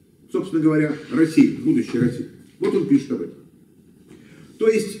 собственно говоря, Россия, будущая Россия. Вот он пишет об этом. То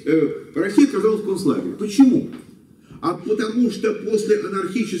есть Россия оказалась в концлагере. Почему? А потому что после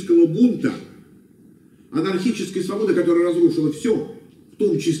анархического бунта, анархической свободы, которая разрушила все, в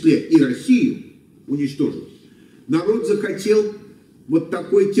том числе и Россию, уничтожила, народ захотел вот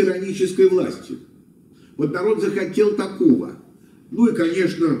такой тиранической власти. Вот народ захотел такого. Ну и,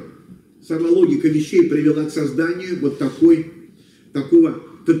 конечно, сама логика вещей привела к созданию вот такого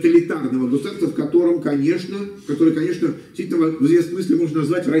тоталитарного государства, в котором, которое, конечно, действительно в известном смысле можно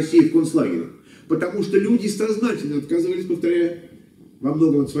назвать Россией в концлагере. Потому что люди сознательно отказывались, повторяю, во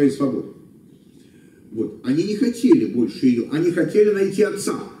многом от своей свободы. Вот. Они не хотели больше ее, они хотели найти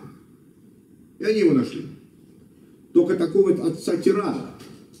отца. И они его нашли. Только такого отца-тирана.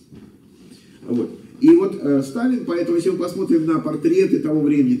 Вот. И вот Сталин, поэтому, если мы посмотрим на портреты того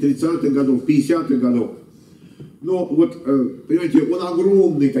времени, 30-х годов, 50-х годов, но вот, понимаете, он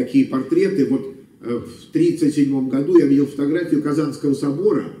огромные такие портреты. Вот в 1937 году я видел фотографию Казанского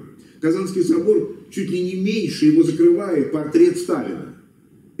собора. Казанский собор чуть ли не меньше его закрывает портрет Сталина.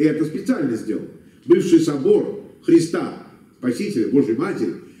 И это специально сделал. Бывший собор Христа, Спасителя, Божьей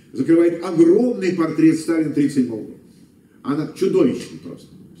Матери, закрывает огромный портрет Сталина 1937 года. Она чудовищна просто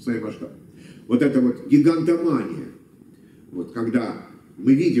в своей масштабе. Вот это вот гигантомания. Вот когда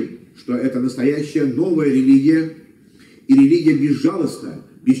мы видим, что это настоящая новая религия, и религия безжалостная,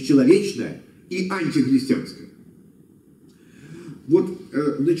 бесчеловечная и антихристианская. Вот,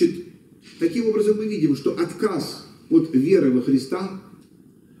 значит, таким образом мы видим, что отказ от веры во Христа,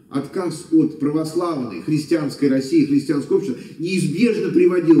 отказ от православной христианской России, христианского общества неизбежно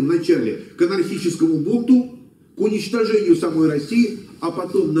приводил вначале к анархическому бунту, к уничтожению самой России, а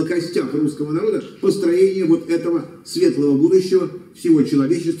потом на костях русского народа построение вот этого светлого будущего всего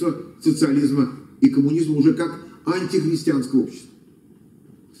человечества, социализма и коммунизма уже как антихристианского общества.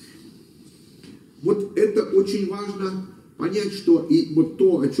 Вот это очень важно понять, что и вот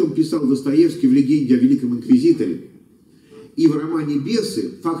то, о чем писал Достоевский в «Легенде о Великом Инквизиторе» и в романе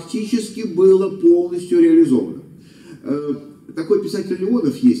 «Бесы», фактически было полностью реализовано. Такой писатель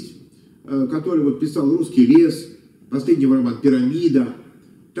Леонов есть, который вот писал «Русский лес», последний роман «Пирамида».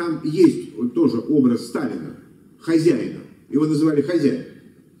 Там есть вот тоже образ Сталина, хозяина. Его называли хозяин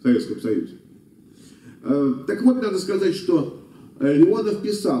в Советском Союзе. Так вот, надо сказать, что Леонов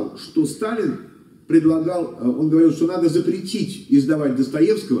писал, что Сталин предлагал, он говорил, что надо запретить издавать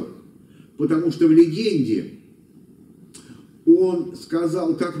Достоевского, потому что в «Легенде» он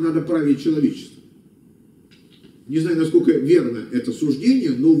сказал, как надо править человечеством. Не знаю, насколько верно это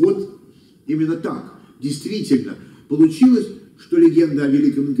суждение, но вот именно так. Действительно, получилось, что легенда о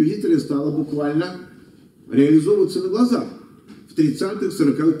Великом Инквизиторе стала буквально реализовываться на глазах в 30-х,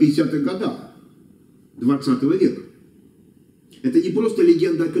 40-х, 50-х годах 20 века. Это не просто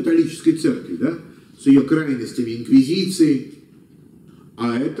легенда о католической церкви, да, с ее крайностями инквизиции,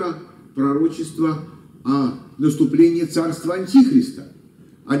 а это пророчество о наступлении царства Антихриста,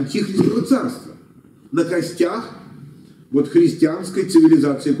 антихристового царства, на костях вот христианской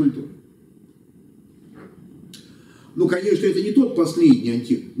цивилизации и культуры. Ну, конечно, это не тот последний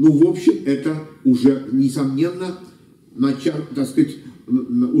антихрист, но, в общем, это уже, несомненно, так сказать,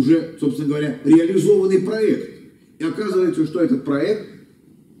 уже, собственно говоря, реализованный проект. И оказывается, что этот проект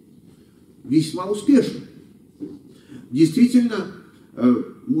весьма успешен. Действительно,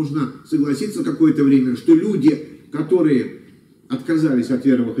 можно согласиться какое-то время, что люди, которые отказались от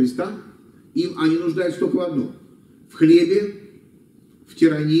веры во Христа, они нуждаются только в одном: в хлебе, в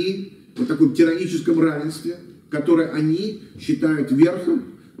тирании, в таком тираническом равенстве, которое они считают верхом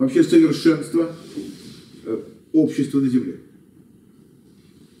вообще совершенства общества на земле.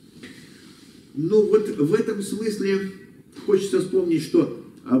 Ну вот в этом смысле хочется вспомнить, что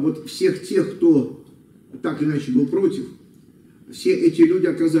вот всех тех, кто так или иначе был против, все эти люди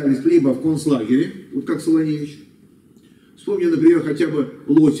оказались либо в концлагере, вот как Солоневич. Вспомним, например, хотя бы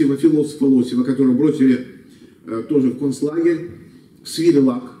Лосева, философа Лосева, которого бросили тоже в концлагерь, в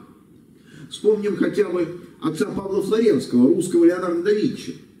Свиделак. Вспомним хотя бы отца Павла Флоренского, русского Леонардо да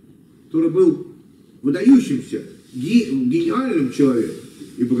Винчи, который был выдающимся, гениальным человеком,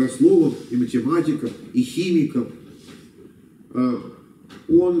 и богословом, и математиком, и химиком.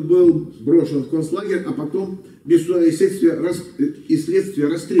 Он был брошен в концлагерь, а потом без суда и следствия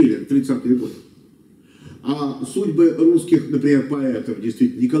расстрелян в 30-е годы. А судьбы русских, например, поэтов,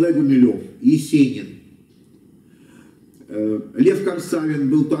 действительно, Николай Гумилев, Есенин, Лев Корсавин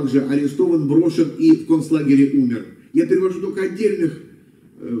был также арестован, брошен и в концлагере умер. Я привожу только отдельных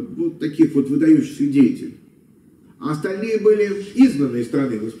вот таких вот выдающихся деятелей. А остальные были изгнаны из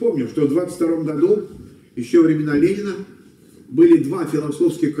страны. Мы вспомним, что в 22 году, еще во времена Ленина, были 2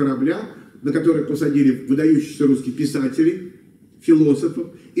 философских корабля, на которых посадили выдающихся русских писателей,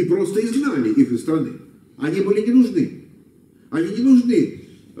 философов, и просто изгнали их из страны. Они были не нужны. Они не нужны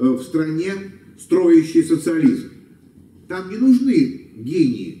в стране, строящей социализм. Там не нужны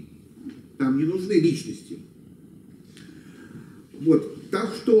гении, там не нужны личности. Вот.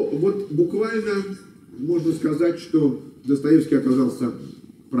 Так что вот буквально можно сказать, что Достоевский оказался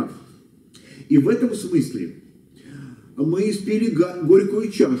прав. И в этом смысле мы испили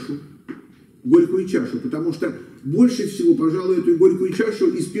горькую чашу, потому что больше всего, пожалуй, эту горькую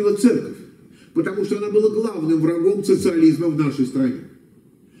чашу испила церковь, потому что она была главным врагом социализма в нашей стране.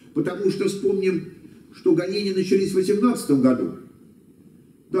 Потому что вспомним, что гонения начались в 18 году,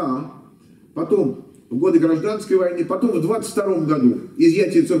 да, потом в годы гражданской войны, потом в 22 году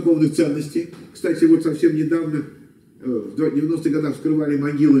изъятие церковных ценностей. Кстати, вот совсем недавно, в 90-х годах, вскрывали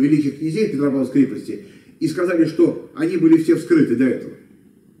могилы великих князей Петропавловской крепости и сказали, что они были все вскрыты до этого,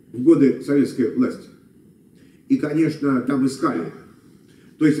 в годы советской власти. И, конечно, там искали.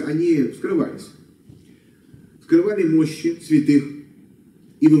 То есть они вскрывались. Вскрывали мощи святых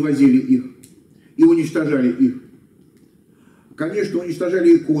и вывозили их, и уничтожали их. Конечно,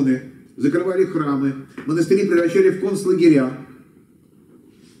 уничтожали иконы, закрывали храмы, монастыри превращали в концлагеря.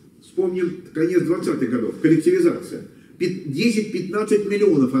 Вспомним конец 20-х годов, коллективизация. 10-15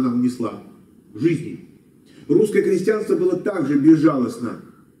 миллионов она унесла жизней. Русское крестьянство было также безжалостно,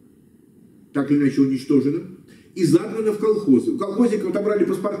 так или иначе уничтожено, и загнано в колхозы. У колхозников отобрали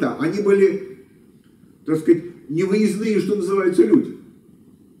паспорта. Они были, так сказать, невыездные, что называется, люди.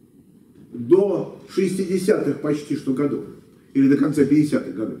 До 60-х почти что годов. Или до конца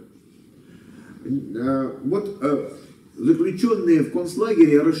 50-х годов. Вот заключенные в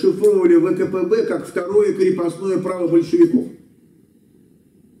концлагере расшифровывали ВКПБ как второе крепостное право большевиков.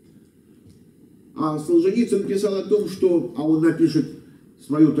 А Солженицын писал о том, что, а он напишет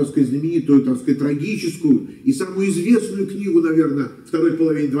свою, так сказать, знаменитую, так сказать, трагическую и самую известную книгу, наверное, второй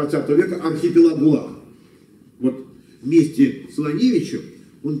половины 20 века «Архипелаг ГУЛАГ». Вот вместе с Солоневичем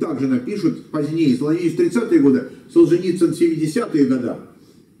он также напишет позднее, Солоневич в 30-е годы, Солженицын в 70-е годы,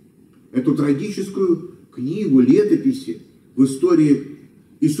 эту трагическую книгу, летописи в истории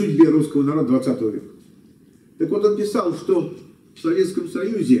и судьбе русского народа 20 века. Так вот, он писал, что в Советском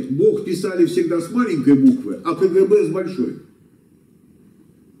Союзе Бог писали всегда с маленькой буквы, а КГБ с большой.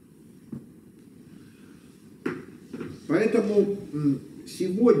 Поэтому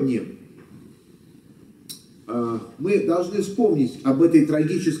сегодня мы должны вспомнить об этой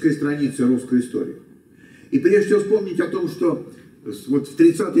трагической странице русской истории. И прежде всего вспомнить о том, что вот в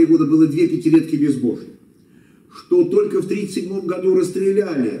 30-е годы было 2 пятилетки безбожия, что только в 1937 году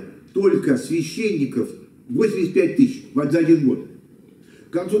расстреляли только священников 85 тысяч за 1 год.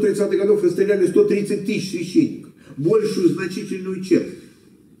 К концу 30-х годов расстреляли 130 тысяч священников, большую значительную часть.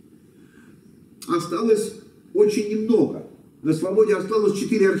 Осталось очень немного. На свободе осталось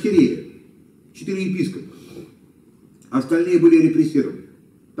 4 архиерея, 4 епископа. Остальные были репрессированы,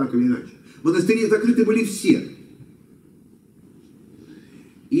 так или иначе. Монастыри закрыты были все.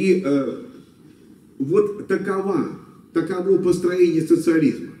 И вот таково построение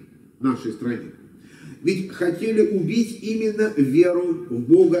социализма в нашей стране. Ведь хотели убить именно веру в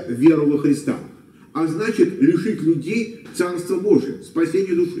Бога, веру во Христа. А значит, лишить людей Царства Божия,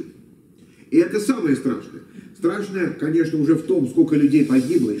 спасения души. И это самое страшное. Страшное, конечно, уже в том, сколько людей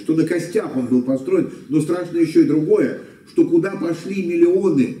погибло, и что на костях он был построен, но страшно еще и другое, что куда пошли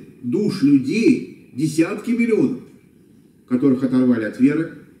миллионы душ людей, десятки миллионов, которых оторвали от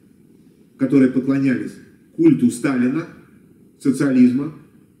веры, которые поклонялись культу Сталина, социализма,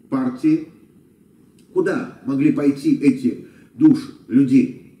 партии. Куда могли пойти эти души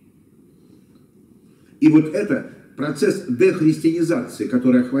людей? И вот это процесс дехристианизации,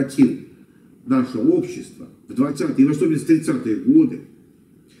 который охватил наше общество в 20-е и в особенности 30-е годы,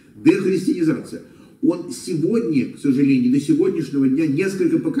 дехристианизация, он сегодня, к сожалению, до сегодняшнего дня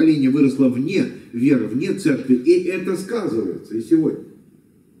несколько поколений выросло вне веры, вне церкви, и это сказывается и сегодня.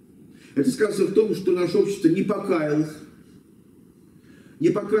 Это сказывается в том, что наше общество не покаялось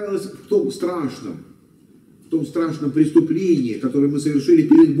в том страшном преступлении, которое мы совершили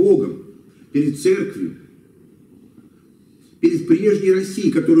перед Богом, перед церковью, перед прежней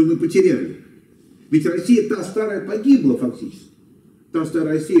Россией, которую мы потеряли. Ведь Россия, та старая, погибла фактически. Та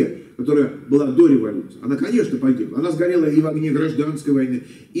старая Россия, которая была до революции, она, конечно, погибла. Она сгорела и в огне гражданской войны,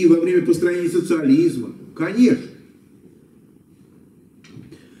 и во время построения социализма. Конечно.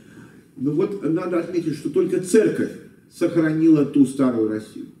 Но вот надо отметить, что только церковь сохранила ту старую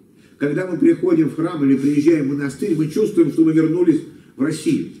Россию. Когда мы приходим в храм или приезжаем в монастырь, мы чувствуем, что мы вернулись в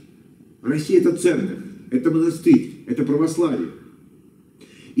Россию. Россия – это церковь, это монастырь, это православие.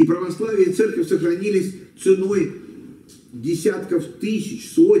 И православие и церковь сохранились ценой десятков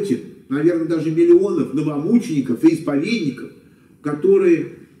тысяч, сотен, наверное, даже миллионов новомучеников и исповедников,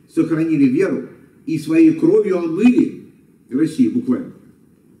 которые сохранили веру и своей кровью омыли Россию буквально.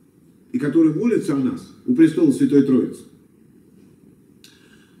 И которые молятся о нас у престола Святой Троицы.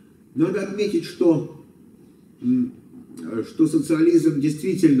 Надо отметить, что социализм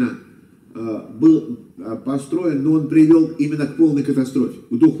действительно был построен, но он привел именно к полной катастрофе,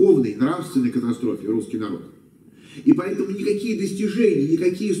 к духовной, нравственной катастрофе русский народ. И поэтому никакие достижения,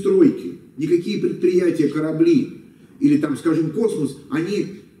 никакие стройки, никакие предприятия, корабли или там, скажем, космос,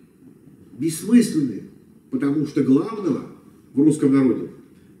 они бессмысленны, потому что главного в русском народе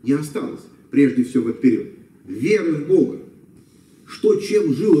не осталось, прежде всего в этот период, веры в Бога.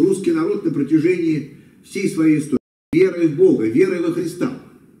 Чем жил русский народ на протяжении всей своей истории? Верой в Бога, верой во Христа.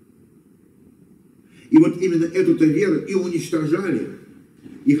 И вот именно эту-то веру и уничтожали,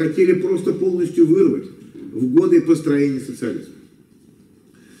 и хотели просто полностью вырвать в годы построения социализма.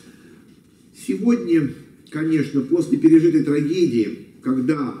 Сегодня, конечно, после пережитой трагедии,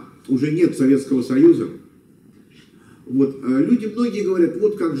 когда уже нет Советского Союза, люди многие говорят,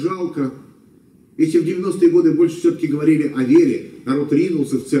 вот как жалко. Если в 90-е годы больше все-таки говорили о вере, народ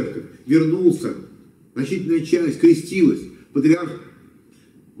ринулся в церковь, вернулся, значительная часть крестилась. Патриарх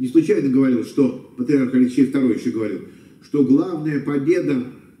не случайно говорил, что, патриарх Алексей II еще говорил, что главная победа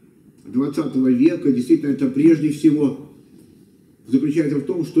 20 века, действительно, это прежде всего заключается в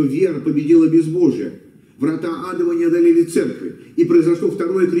том, что вера победила безбожие. Врата адова не одолели церкви. И произошло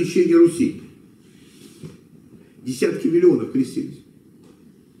второе крещение Руси. Десятки миллионов крестились.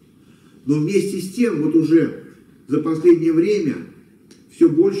 Но вместе с тем, уже за последнее время все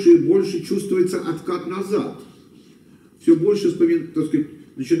больше и больше чувствуется откат назад. Все больше, так сказать,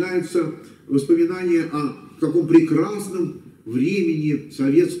 начинается воспоминание о каком прекрасном времени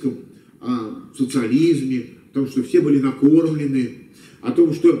советском, о социализме, о том, что все были накормлены, о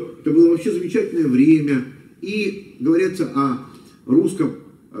том, что это было вообще замечательное время. И говорится о русском,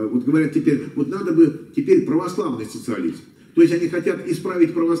 говорят теперь, надо бы теперь православный социализм. То есть они хотят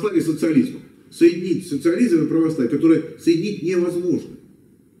исправить православие с социализмом. Соединить социализм и православие, которое соединить невозможно.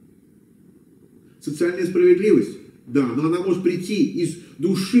 Социальная справедливость, да, но она может прийти из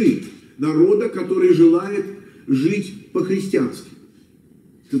души народа, который желает жить по-христиански.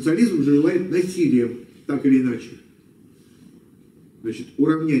 Социализм же желает насилием, так или иначе. Значит,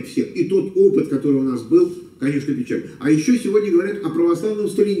 уравнять всех. И тот опыт, который у нас был, конечно, печаль. А еще сегодня говорят о православном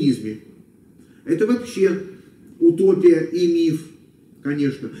сталинизме. Это вообще утопия и миф,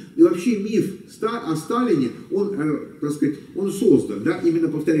 конечно. И вообще миф о Сталине, он, так сказать, он создан, да, именно,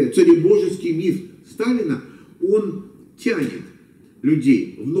 повторяю, царебожеский миф Сталина, он тянет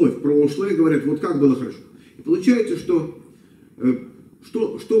людей вновь в прошлое, говорят, вот как было хорошо. И получается, что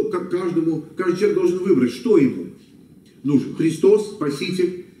как каждый человек должен выбрать, что ему нужен. Христос,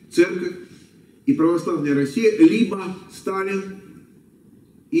 Спаситель, Церковь и православная Россия, либо Сталин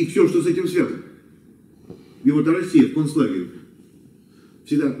и все, что с этим связано. И Россия в концлагере.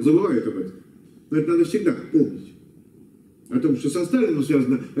 Всегда забывают об этом. Но это надо всегда помнить. О том, что со Сталином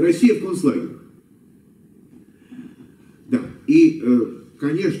связана Россия в концлагере. Да. И,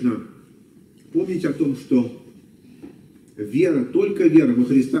 конечно, помнить о том, что вера, только вера во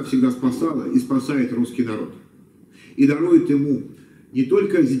Христа всегда спасала и спасает русский народ. И дарует ему не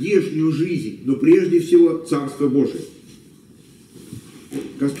только здешнюю жизнь, но прежде всего Царство Божие.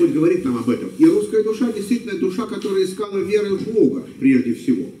 Господь говорит нам об этом. И русская душа действительно душа, которая искала веры в Бога прежде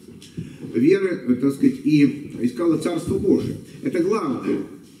всего. Веры, так сказать, и искала Царство Божие. Это главное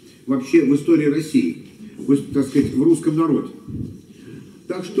вообще в истории России, так сказать, в русском народе.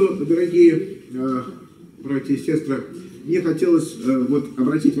 Так что, дорогие братья и сестры, мне хотелось вот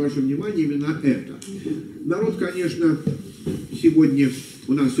обратить ваше внимание именно на это. Народ, конечно, сегодня,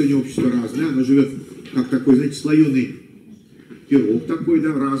 у нас сегодня общество разное, оно живет как такой, знаете, слоеный пирог такой,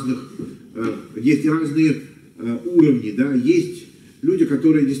 да, разных, есть разные уровни, да, есть люди,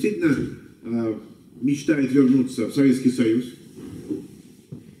 которые действительно мечтают вернуться в Советский Союз.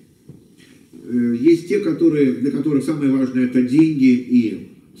 Есть те, для которых самое важное это деньги и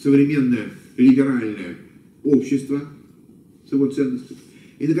современное либеральное общество с его ценностями.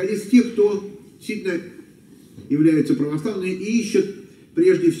 И, наконец, те, кто действительно являются православными и ищут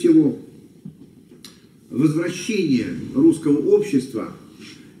прежде всего возвращение русского общества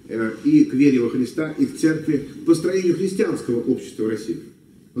и к вере во Христа, и к церкви, к построению христианского общества в России.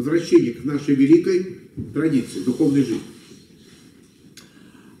 Возвращение к нашей великой традиции, духовной жизни.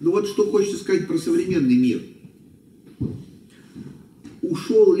 Ну вот что хочется сказать про современный мир.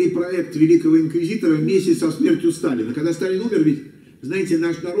 Ушел ли проект великого инквизитора вместе со смертью Сталина? Когда Сталин умер, ведь, знаете,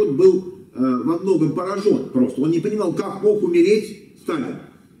 наш народ был во многом поражен просто. Он не понимал, как мог умереть Сталин.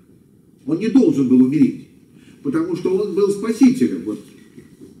 Он не должен был умереть, потому что он был спасителем, вот,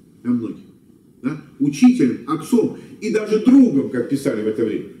 для многих, да? Учителем, отцом и даже другом, как писали в это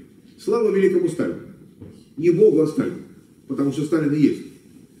время. Слава великому Сталину. Не Богу, а Сталину, потому что Сталин и есть.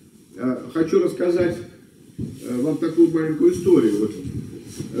 Хочу рассказать вам такую маленькую историю.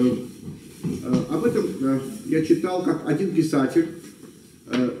 Вот, об этом я читал, как один писатель.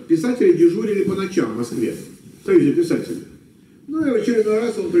 Писатели дежурили по ночам в Москве, в Союзе писателей. Ну и в очередной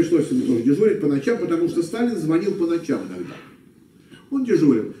раз он пришлось ему тоже дежурить по ночам, потому что Сталин звонил по ночам иногда. Он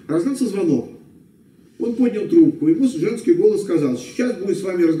дежурил. Раздался звонок. Он поднял трубку. Ему женский голос сказал: сейчас будет с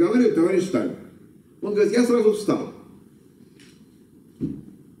вами разговаривать товарищ Сталин. Он говорит: я сразу встал.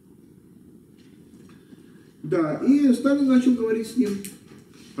 Да, и Сталин начал говорить с ним.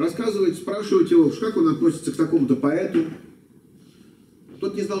 Рассказывать, спрашивать его, как он относится к такому-то поэту.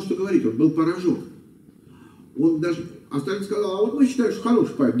 Тот не знал, что говорить, он был поражен. Он даже... А Сталин сказал: а вот мы считаем, что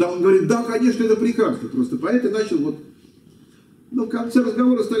хороший поэт. Да, он говорит: да, конечно, это прекрасно. Просто поэт и начал вот... Но в конце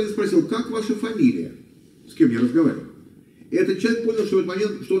разговора Сталин спросил: как ваша фамилия? С кем я разговаривал? И этот человек понял, что в этот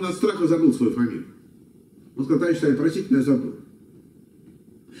момент, что он от страха забыл свою фамилию. Он сказал: товарищ Сталин, простите, но я забыл.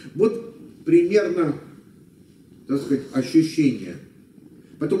 Вот примерно, так сказать, ощущение.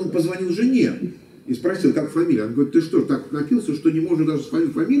 Потом он позвонил жене и спросил, как фамилия. Он говорит: ты что, так напился, что не можешь даже свою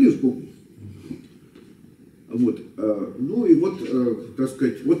фамилию вспомнить? Вот. Ну и вот, так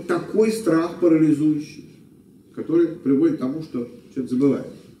сказать, вот такой страх парализующий, который приводит к тому, что человек забывает.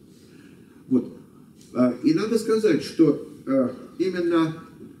 Вот. И надо сказать, что именно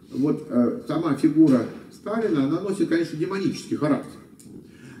вот сама фигура Сталина, она носит, конечно, демонический характер.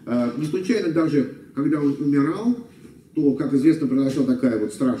 Не случайно даже, когда он умирал, то, как известно, произошла такая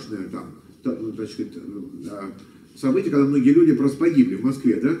вот страшная там, значит, событие, когда многие люди просто погибли в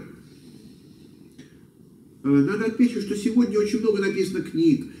Москве, да? Надо отметить, что сегодня очень много написано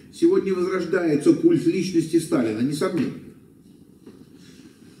книг, сегодня возрождается культ личности Сталина, несомненно.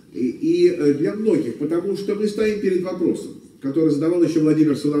 И для многих, потому что мы стоим перед вопросом, который задавал еще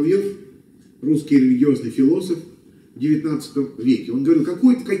Владимир Соловьев, русский религиозный философ в XIX веке. Он говорил: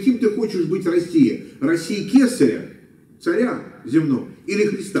 каким ты хочешь быть Россия? Россия кесаря, царя земного или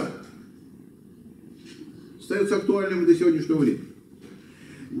Христа? Остается актуальным до сегодняшнего времени.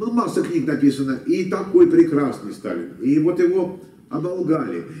 Ну, масса книг написано, и такой прекрасный Сталин, и вот его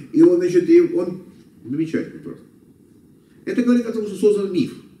оболгали, и он, значит, он замечательный просто. Это говорит о том, что создан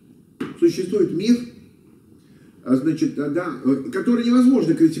миф. Существует миф, значит, да, который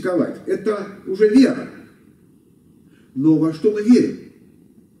невозможно критиковать. Это уже вера. Но во что мы верим?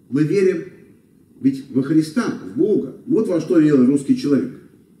 Мы верим ведь во Христа, в Бога. Вот во что верил русский человек.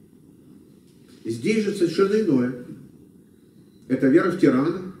 Здесь же совершенно иное. Это вера в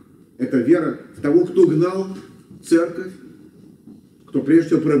тирана, это вера в того, кто гнал церковь, кто прежде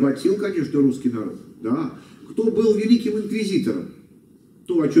всего поработил, конечно, русский народ, да, кто был великим инквизитором.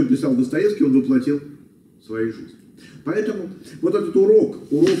 То, о чем писал Достоевский, он воплотил в своей жизни. Поэтому вот этот урок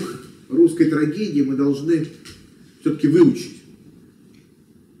русской трагедии мы должны все-таки выучить.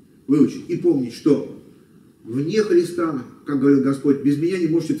 И помнить, что вне Христа, как говорил Господь, без меня не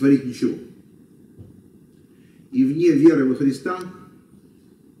можете творить ничего. И вне веры во Христа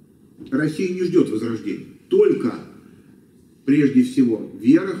Россия не ждет возрождения. Только, прежде всего,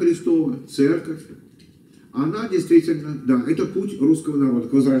 вера Христова, церковь, она действительно, да, это путь русского народа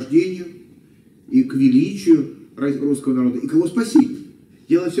к возрождению и к величию русского народа, и к его спасению.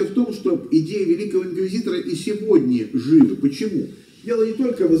 Дело все в том, что идеи великого инквизитора и сегодня живы. Почему? Дело не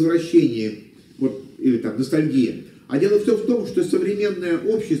только в возвращении, вот, или там ностальгия, а дело все в том, что современное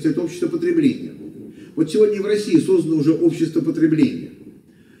общество – это общество потребления. Вот сегодня в России создано уже общество потребления.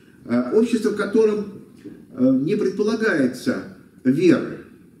 Общество, в котором не предполагается веры.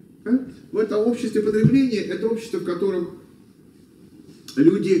 В этом обществе потребления – это общество, в котором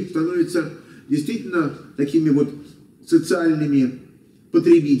люди становятся действительно такими вот социальными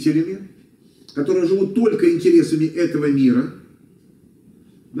потребителями, которые живут только интересами этого мира,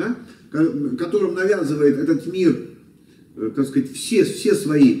 да, которым навязывает этот мир, так сказать, все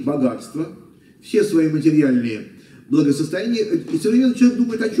свои богатства, все свои материальные благосостояния. И современный человек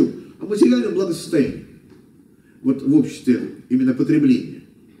думает о чем? О материальном благосостоянии. Вот в обществе именно потребления,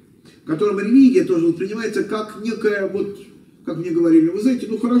 в котором религия тоже воспринимается как некая, вот, как мне говорили, вы знаете,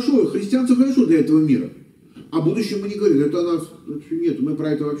 ну хорошо, христианство хорошо для этого мира. О будущем мы не говорим, это о нас, нет, мы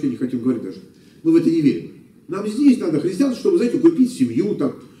про это вообще не хотим говорить даже. Мы в это не верим. Нам здесь надо христианство, чтобы, знаете, купить семью,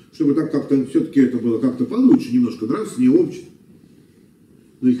 так, чтобы так как-то все-таки это было как-то получше, немножко нравственнее общество.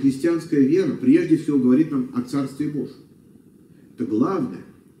 Но и христианская вера прежде всего говорит нам о Царстве Божьем. Это главное.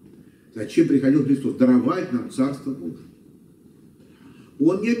 Зачем приходил Христос? Даровать нам Царство Божие.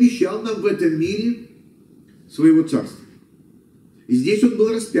 Он не обещал нам в этом мире своего Царства. И здесь он был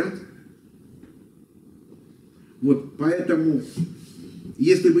распят. Вот поэтому,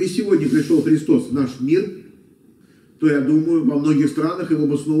 если бы и сегодня пришел Христос в наш мир, то, я думаю, во многих странах его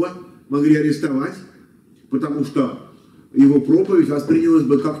бы снова могли арестовать, потому что его проповедь воспринялась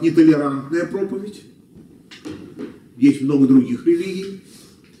бы как нетолерантная проповедь. Есть много других религий.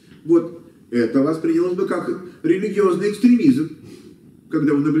 Вот это воспринялось бы как религиозный экстремизм,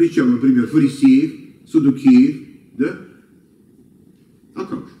 когда он обличал, например, фарисеев, саддукеев, да? А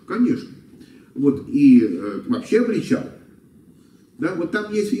как? Конечно. Вот и вообще обличал. Да? Вот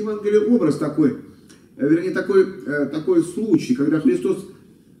там есть в Евангелии образ такой, вернее, такой случай, когда Христос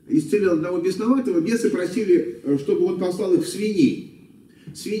исцелил одного бесноватого, бесы просили, чтобы он послал их в свиней.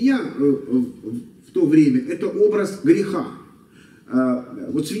 Свинья в то время – это образ греха.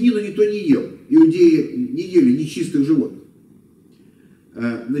 Вот свинину никто не ел. Иудеи не ели нечистых животных.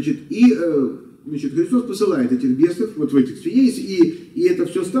 Значит, Христос посылает этих бесов, вот в этих свиней, и это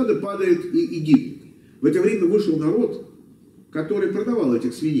все стадо падает и гибнет. В это время вышел народ, который продавал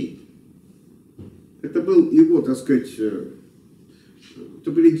этих свиней. Это был его, так сказать,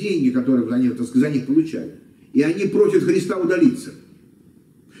 это были деньги, которые они, так сказать, за них получали. И они просят Христа удалиться.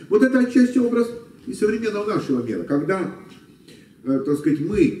 Вот это отчасти образ и современного нашего мира, когда, так сказать,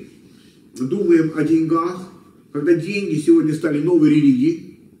 мы думаем о деньгах, когда деньги сегодня стали новой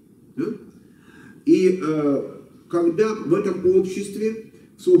религией, да? И когда в этом обществе,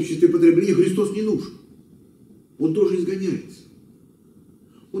 в сообществе потребления Христос не нужен. Он тоже изгоняется.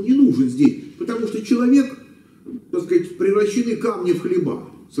 Он не нужен здесь, потому что человек, так сказать, превращены камни в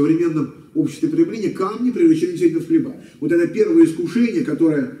хлеба. В современном обществе потребления камни превращены действительно в хлеба. Вот это первое искушение,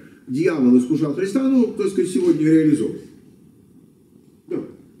 которое дьявол искушал Христа, оно, так сказать, сегодня реализовано. Да,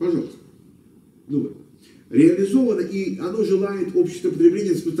 пожалуйста. Ну, вот. Реализовано, и оно желает общество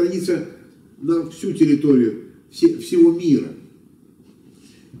потребления распространиться на всю территорию всего мира.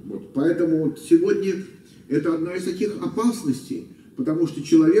 Вот. Поэтому вот сегодня это одна из таких опасностей, потому что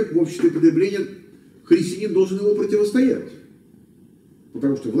человек в обществе потребления, христианин должен его противостоять.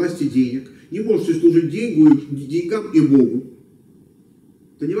 Потому что власти денег, не можете служить деньгам и Богу.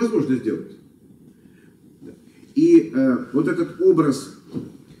 Это невозможно сделать. И вот этот образ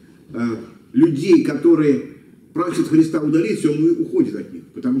людей, которые просят Христа удалиться, он уходит от них,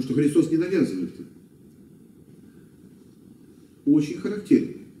 потому что Христос не навязывает это. Очень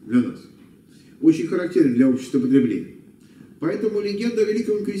характерен для нас. Очень характерен для общества потребления. Поэтому легенда о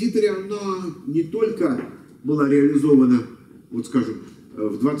великом инквизиторе, она не только была реализована, вот скажем,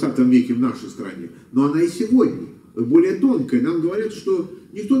 в 20 веке в нашей стране, но она и сегодня более тонкая. Нам говорят, что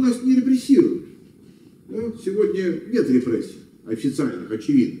никто нас не репрессирует. Да? Сегодня нет репрессий официальных,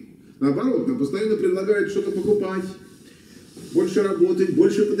 очевидно. Наоборот, нам постоянно предлагают что-то покупать, больше работать,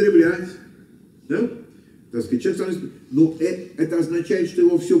 больше потреблять. Да? Так сказать, человек сам... Но это означает, что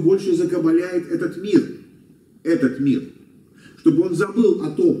его все больше закабаляет этот мир. Этот мир. Чтобы он забыл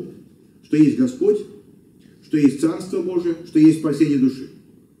о том, что есть Господь, что есть Царство Божие, что есть спасение души.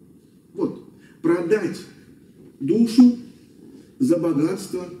 Вот. Продать душу за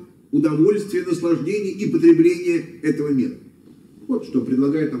богатство, удовольствие, наслаждение и потребление этого мира. Вот что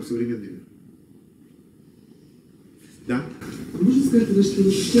предлагает нам современный мир. Да? Можно сказать, что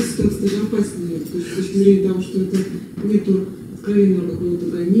вот сейчас ситуация даже опаснее, то есть с точки зрения того, что это нету откровенного какого-то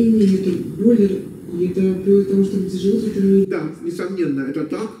гонения, нету боли, и это приводит к тому, что люди живут в этом мире. Да, несомненно, это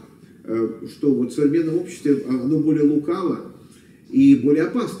так, что вот современное общество, оно более лукаво и более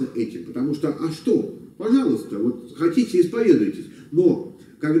опасно этим, потому что, а что? Пожалуйста, вот хотите, исповедуйтесь, но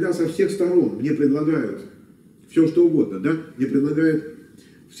когда со всех сторон мне предлагают все, что угодно, да, мне предлагают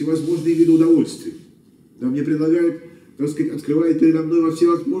всевозможные виды удовольствий, да, мне предлагают, так сказать, открывают передо мной во все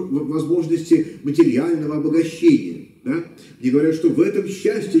возможности материального обогащения, да, мне говорят, что в этом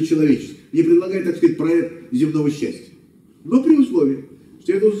счастье человеческое, мне предлагают, так сказать, проект земного счастья, но при условии,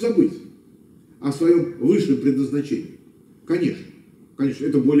 что я должен забыть о своем высшем предназначении. Конечно, конечно,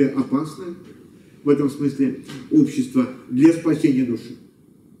 это более опасное в этом смысле общество для спасения души.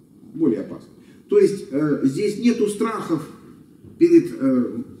 Более опасно. То есть здесь нету страхов перед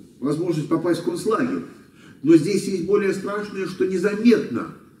возможностью попасть в концлагерь. Но здесь есть более страшное, что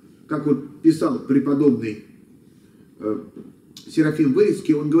незаметно, как вот писал преподобный Серафим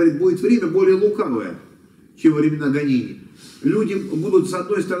Вырицкий, он говорит, будет время более лукавое, чем во времена гонений. Люди будут с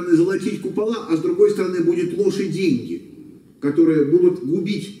одной стороны золотить купола, а с другой стороны будет ложь и деньги, которые будут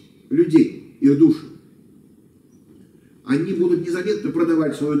губить людей, их души. Они будут незаметно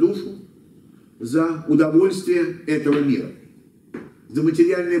продавать свою душу за удовольствие этого мира, за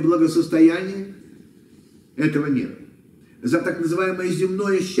материальное благосостояние этого мира, за так называемое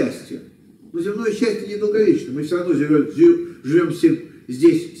земное счастье. Но земное счастье недолговечно, мы все равно живем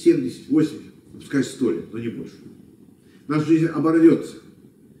здесь 70, 80, пускай 100 лет, но не больше. Наша жизнь оборвется.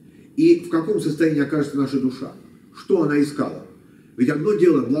 И в каком состоянии окажется наша душа? Что она искала? Ведь одно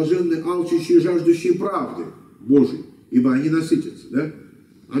дело, блаженные, алчущие, жаждущие правды Божией, ибо они насытятся, да?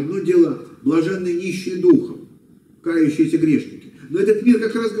 Одно дело, блаженные, нищие духом, кающиеся грешники. Но этот мир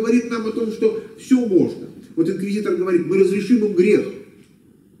как раз говорит нам о том, что все можно. Вот инквизитор говорит, мы разрешим им грех,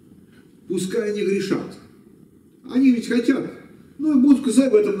 пускай они грешат. Они ведь хотят, ну и будут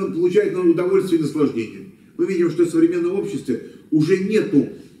в этом получать удовольствие и наслаждение. Мы видим, что в современном обществе уже нету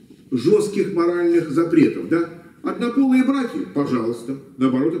жестких моральных запретов, да? Однополые браки, пожалуйста,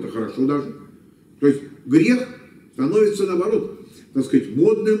 наоборот, это хорошо даже. То есть грех становится, наоборот, так сказать,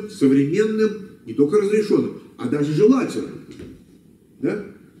 модным, современным, не только разрешенным, а даже желательным. Да?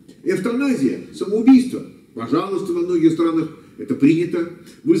 Эвтаназия, самоубийство, пожалуйста, во многих странах это принято.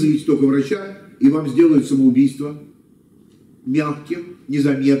 Вызовите только врача, и вам сделают самоубийство мягким,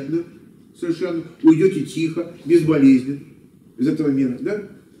 незаметным, совершенно. Уйдете тихо, безболезненно из этого мира. Да?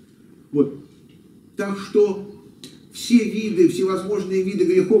 Вот. Так что все виды, всевозможные виды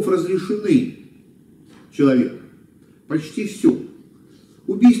грехов разрешены человеку. Почти все.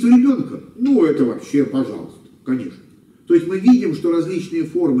 Убийство ребенка, ну это вообще, пожалуйста, конечно. То есть мы видим, что различные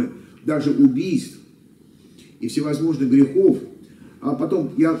формы даже убийств и всевозможных грехов, а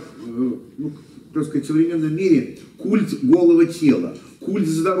потом ну, так сказать, в современном мире культ голого тела, культ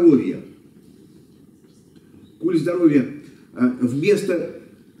здоровья. Культ здоровья вместо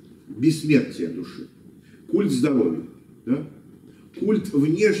бессмертия души. Культ здоровья, да? Культ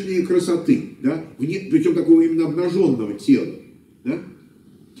внешней красоты, да? Причем такого именно обнаженного тела. Да?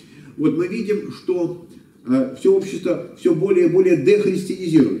 Вот мы видим, что все общество все более и более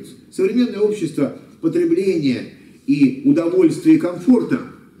дехристианизируется. Современное общество потребления и удовольствия и комфорта,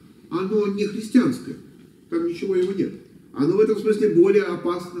 оно не христианское, там ничего его нет. Оно в этом смысле более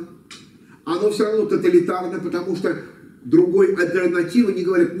опасно. Оно все равно тоталитарно, потому что другой альтернативы не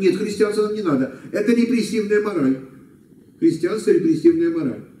говорят, нет, христианство нам не надо. Это репрессивная мораль. Христианство – репрессивная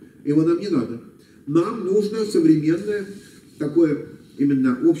мораль. Его нам не надо. Нам нужно современное такое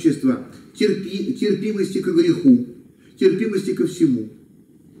именно общество терпимости к греху, терпимости ко всему.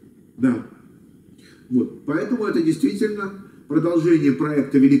 Да. Вот. Поэтому это действительно продолжение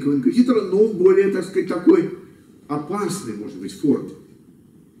проекта Великого Инквизитора, но в более, так сказать, такой опасной, может быть, форме.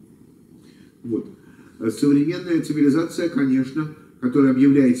 Вот. Современная цивилизация, конечно, которая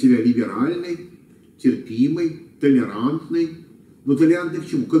объявляет себя либеральной, терпимой, толерантной, но толерантной к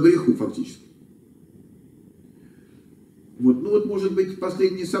чему? К греху фактически. Вот. Ну вот, может быть,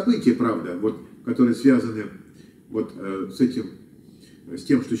 последние события, правда, вот, которые связаны вот, с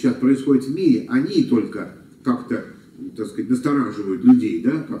тем, что сейчас происходит в мире, они только как-то, так сказать, настораживают людей,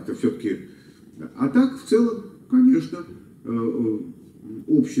 да, как-то все-таки. А так, в целом, конечно,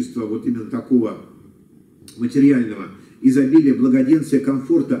 общество вот именно такого материального изобилия, благоденствия,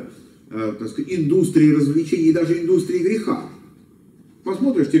 комфорта, так сказать, индустрии развлечений и даже индустрии греха.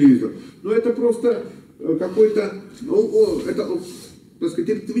 Посмотришь телевизор, ну это просто какой-то, так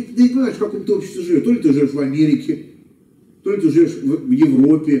сказать, ты не понимаешь, в каком ты обществе живешь. То ли ты живешь в Америке, то ли ты живешь в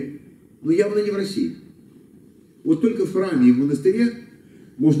Европе, но явно не в России. Вот только в храме и в монастыре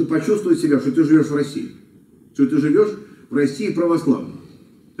можно почувствовать себя, что ты живешь в России. Что ты живешь в России православной.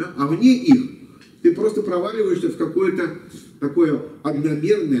 Да? А вне их ты просто проваливаешься в какое-то такое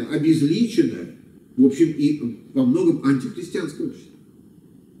одномерное, обезличенное, в общем, и во многом антихристианское общество.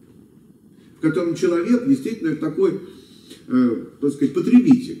 В котором человек действительно такой, так сказать,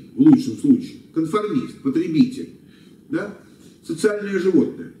 потребитель, в лучшем случае, конформист, потребитель, да? Социальное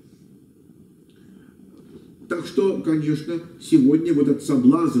животное. Так что, конечно, сегодня вот этот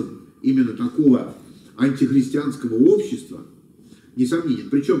соблазн именно такого антихристианского общества несомненен.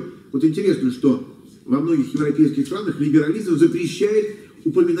 Причем, вот интересно, что во многих европейских странах либерализм запрещает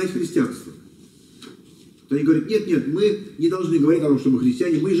упоминать христианство. Они говорят, нет, мы не должны говорить о том, что мы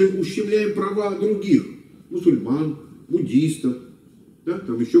христиане, мы же ущемляем права других, мусульман, буддистов, да,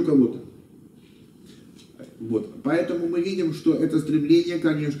 там еще кого-то. Вот. Поэтому мы видим, что это стремление,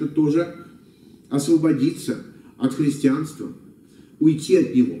 конечно, тоже освободиться от христианства, уйти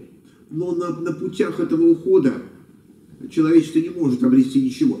от него. Но на путях этого ухода человечество не может обрести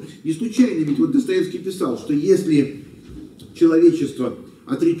ничего. Не случайно, ведь вот Достоевский писал, что если человечество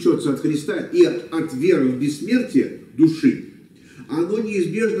отречется от Христа и от веры в бессмертие души, оно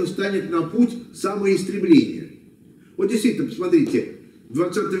неизбежно встанет на путь самоистребления. Вот действительно, посмотрите, в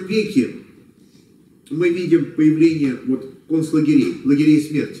 20 веке мы видим появление вот концлагерей, лагерей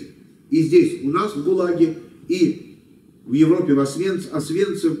смерти. И здесь у нас в ГУЛАГе, и в Европе в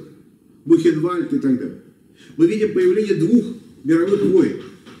Освенцим, Бухенвальд и так далее. Мы видим появление 2 мировых войн,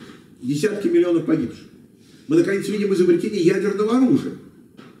 десятки миллионов погибших. Мы, наконец, видим изобретение ядерного оружия.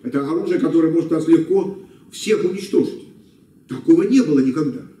 Это оружие, которое может нас легко всех уничтожить. Такого не было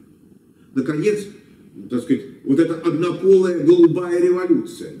никогда. Наконец, так сказать, вот эта однополая голубая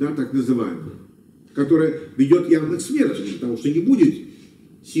революция, да, так называемая, которая ведет явно к смерти, потому что не будет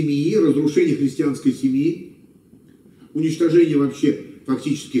семьи, разрушения христианской семьи, уничтожения вообще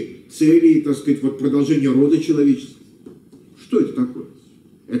фактически целей, так сказать, вот продолжения рода человечества. Что это такое?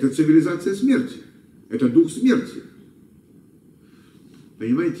 Это цивилизация смерти. Это дух смерти.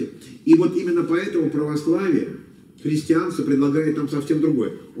 Понимаете? И вот именно поэтому православие, христианство предлагает нам совсем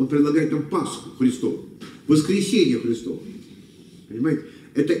другое. Он предлагает нам Пасху Христову, воскресение Христово. Понимаете?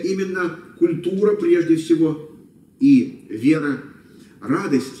 Это именно культура прежде всего и вера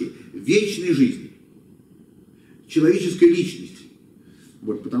радости, вечной жизни, человеческой личности.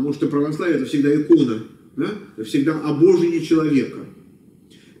 Вот, потому что православие это всегда икона, да? Это всегда обожение человека.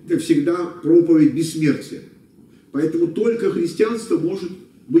 Это всегда проповедь бессмертия. Поэтому только христианство может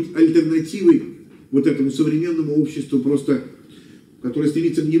быть альтернативой вот этому современному обществу, просто, которое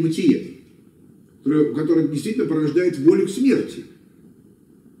стремится к небытие, которое действительно порождает волю к смерти.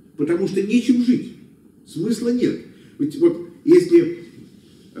 Потому что нечем жить. Смысла нет. Ведь вот если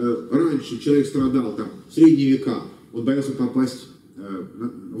раньше человек страдал, там, в средние века, он боялся попасть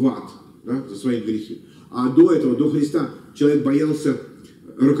в ад, да, за свои грехи. А до этого, до Христа, человек боялся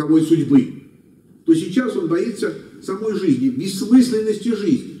роковой судьбы. То сейчас он боится самой жизни, бессмысленности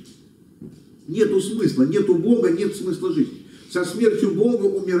жизни. Нету смысла, нету Бога, нет смысла жизни. Со смертью Бога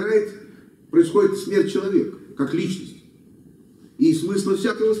происходит смерть человека, как личность. И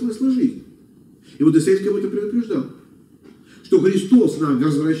всякого смысла жизни. И вот Достоевский об этом предупреждал. Что Христос нам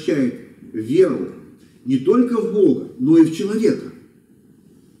возвращает веру не только в Бога, но и в человека.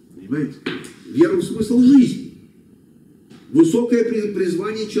 Понимаете? Веру в смысл жизни. Высокое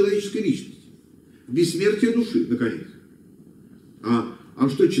призвание человеческой личности. Бессмертие души, наконец. А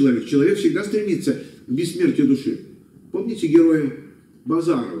что человек? Человек всегда стремится к бессмертию души. Помните героя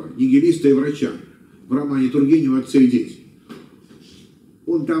Базарова, нигилиста и врача, в романе Тургенева «Отцы и дети»?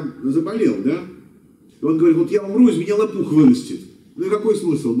 Он там заболел, да? И он говорит, вот я умру, из меня лопух вырастет. Ну и какой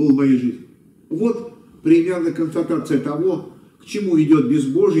смысл был в моей жизни? Вот примерно констатация того, к чему идет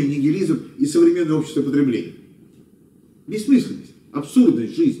безбожие, нигилизм и современное общество потребления. Бессмысленность,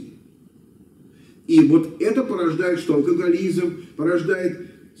 абсурдность жизни. И вот это порождает что? Алкоголизм, порождает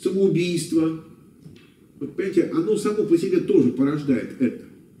самоубийство. Вот, понимаете, оно само по себе тоже порождает это.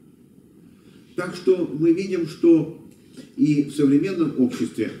 Так что мы видим, что и в современном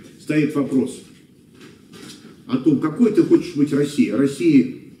обществе стоит вопрос о том, какой ты хочешь быть Россией.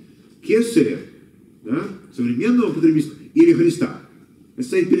 России Кесаря, да, современного потребителя или Христа. Это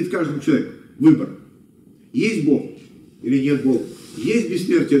стоит перед каждым человеком. Выбор. Есть Бог или нет Бога? Есть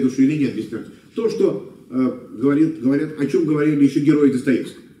бессмертие души или нет бессмертия? То, что говорят, о чем говорили еще герои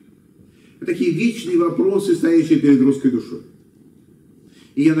Достоевского. Это такие вечные вопросы, стоящие перед русской душой.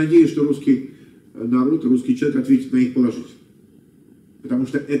 И я надеюсь, что русский народ, русский человек ответит на них положительно. Потому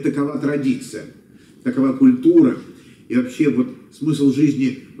что это такова традиция, такова культура и вообще вот смысл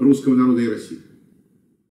жизни русского народа и России.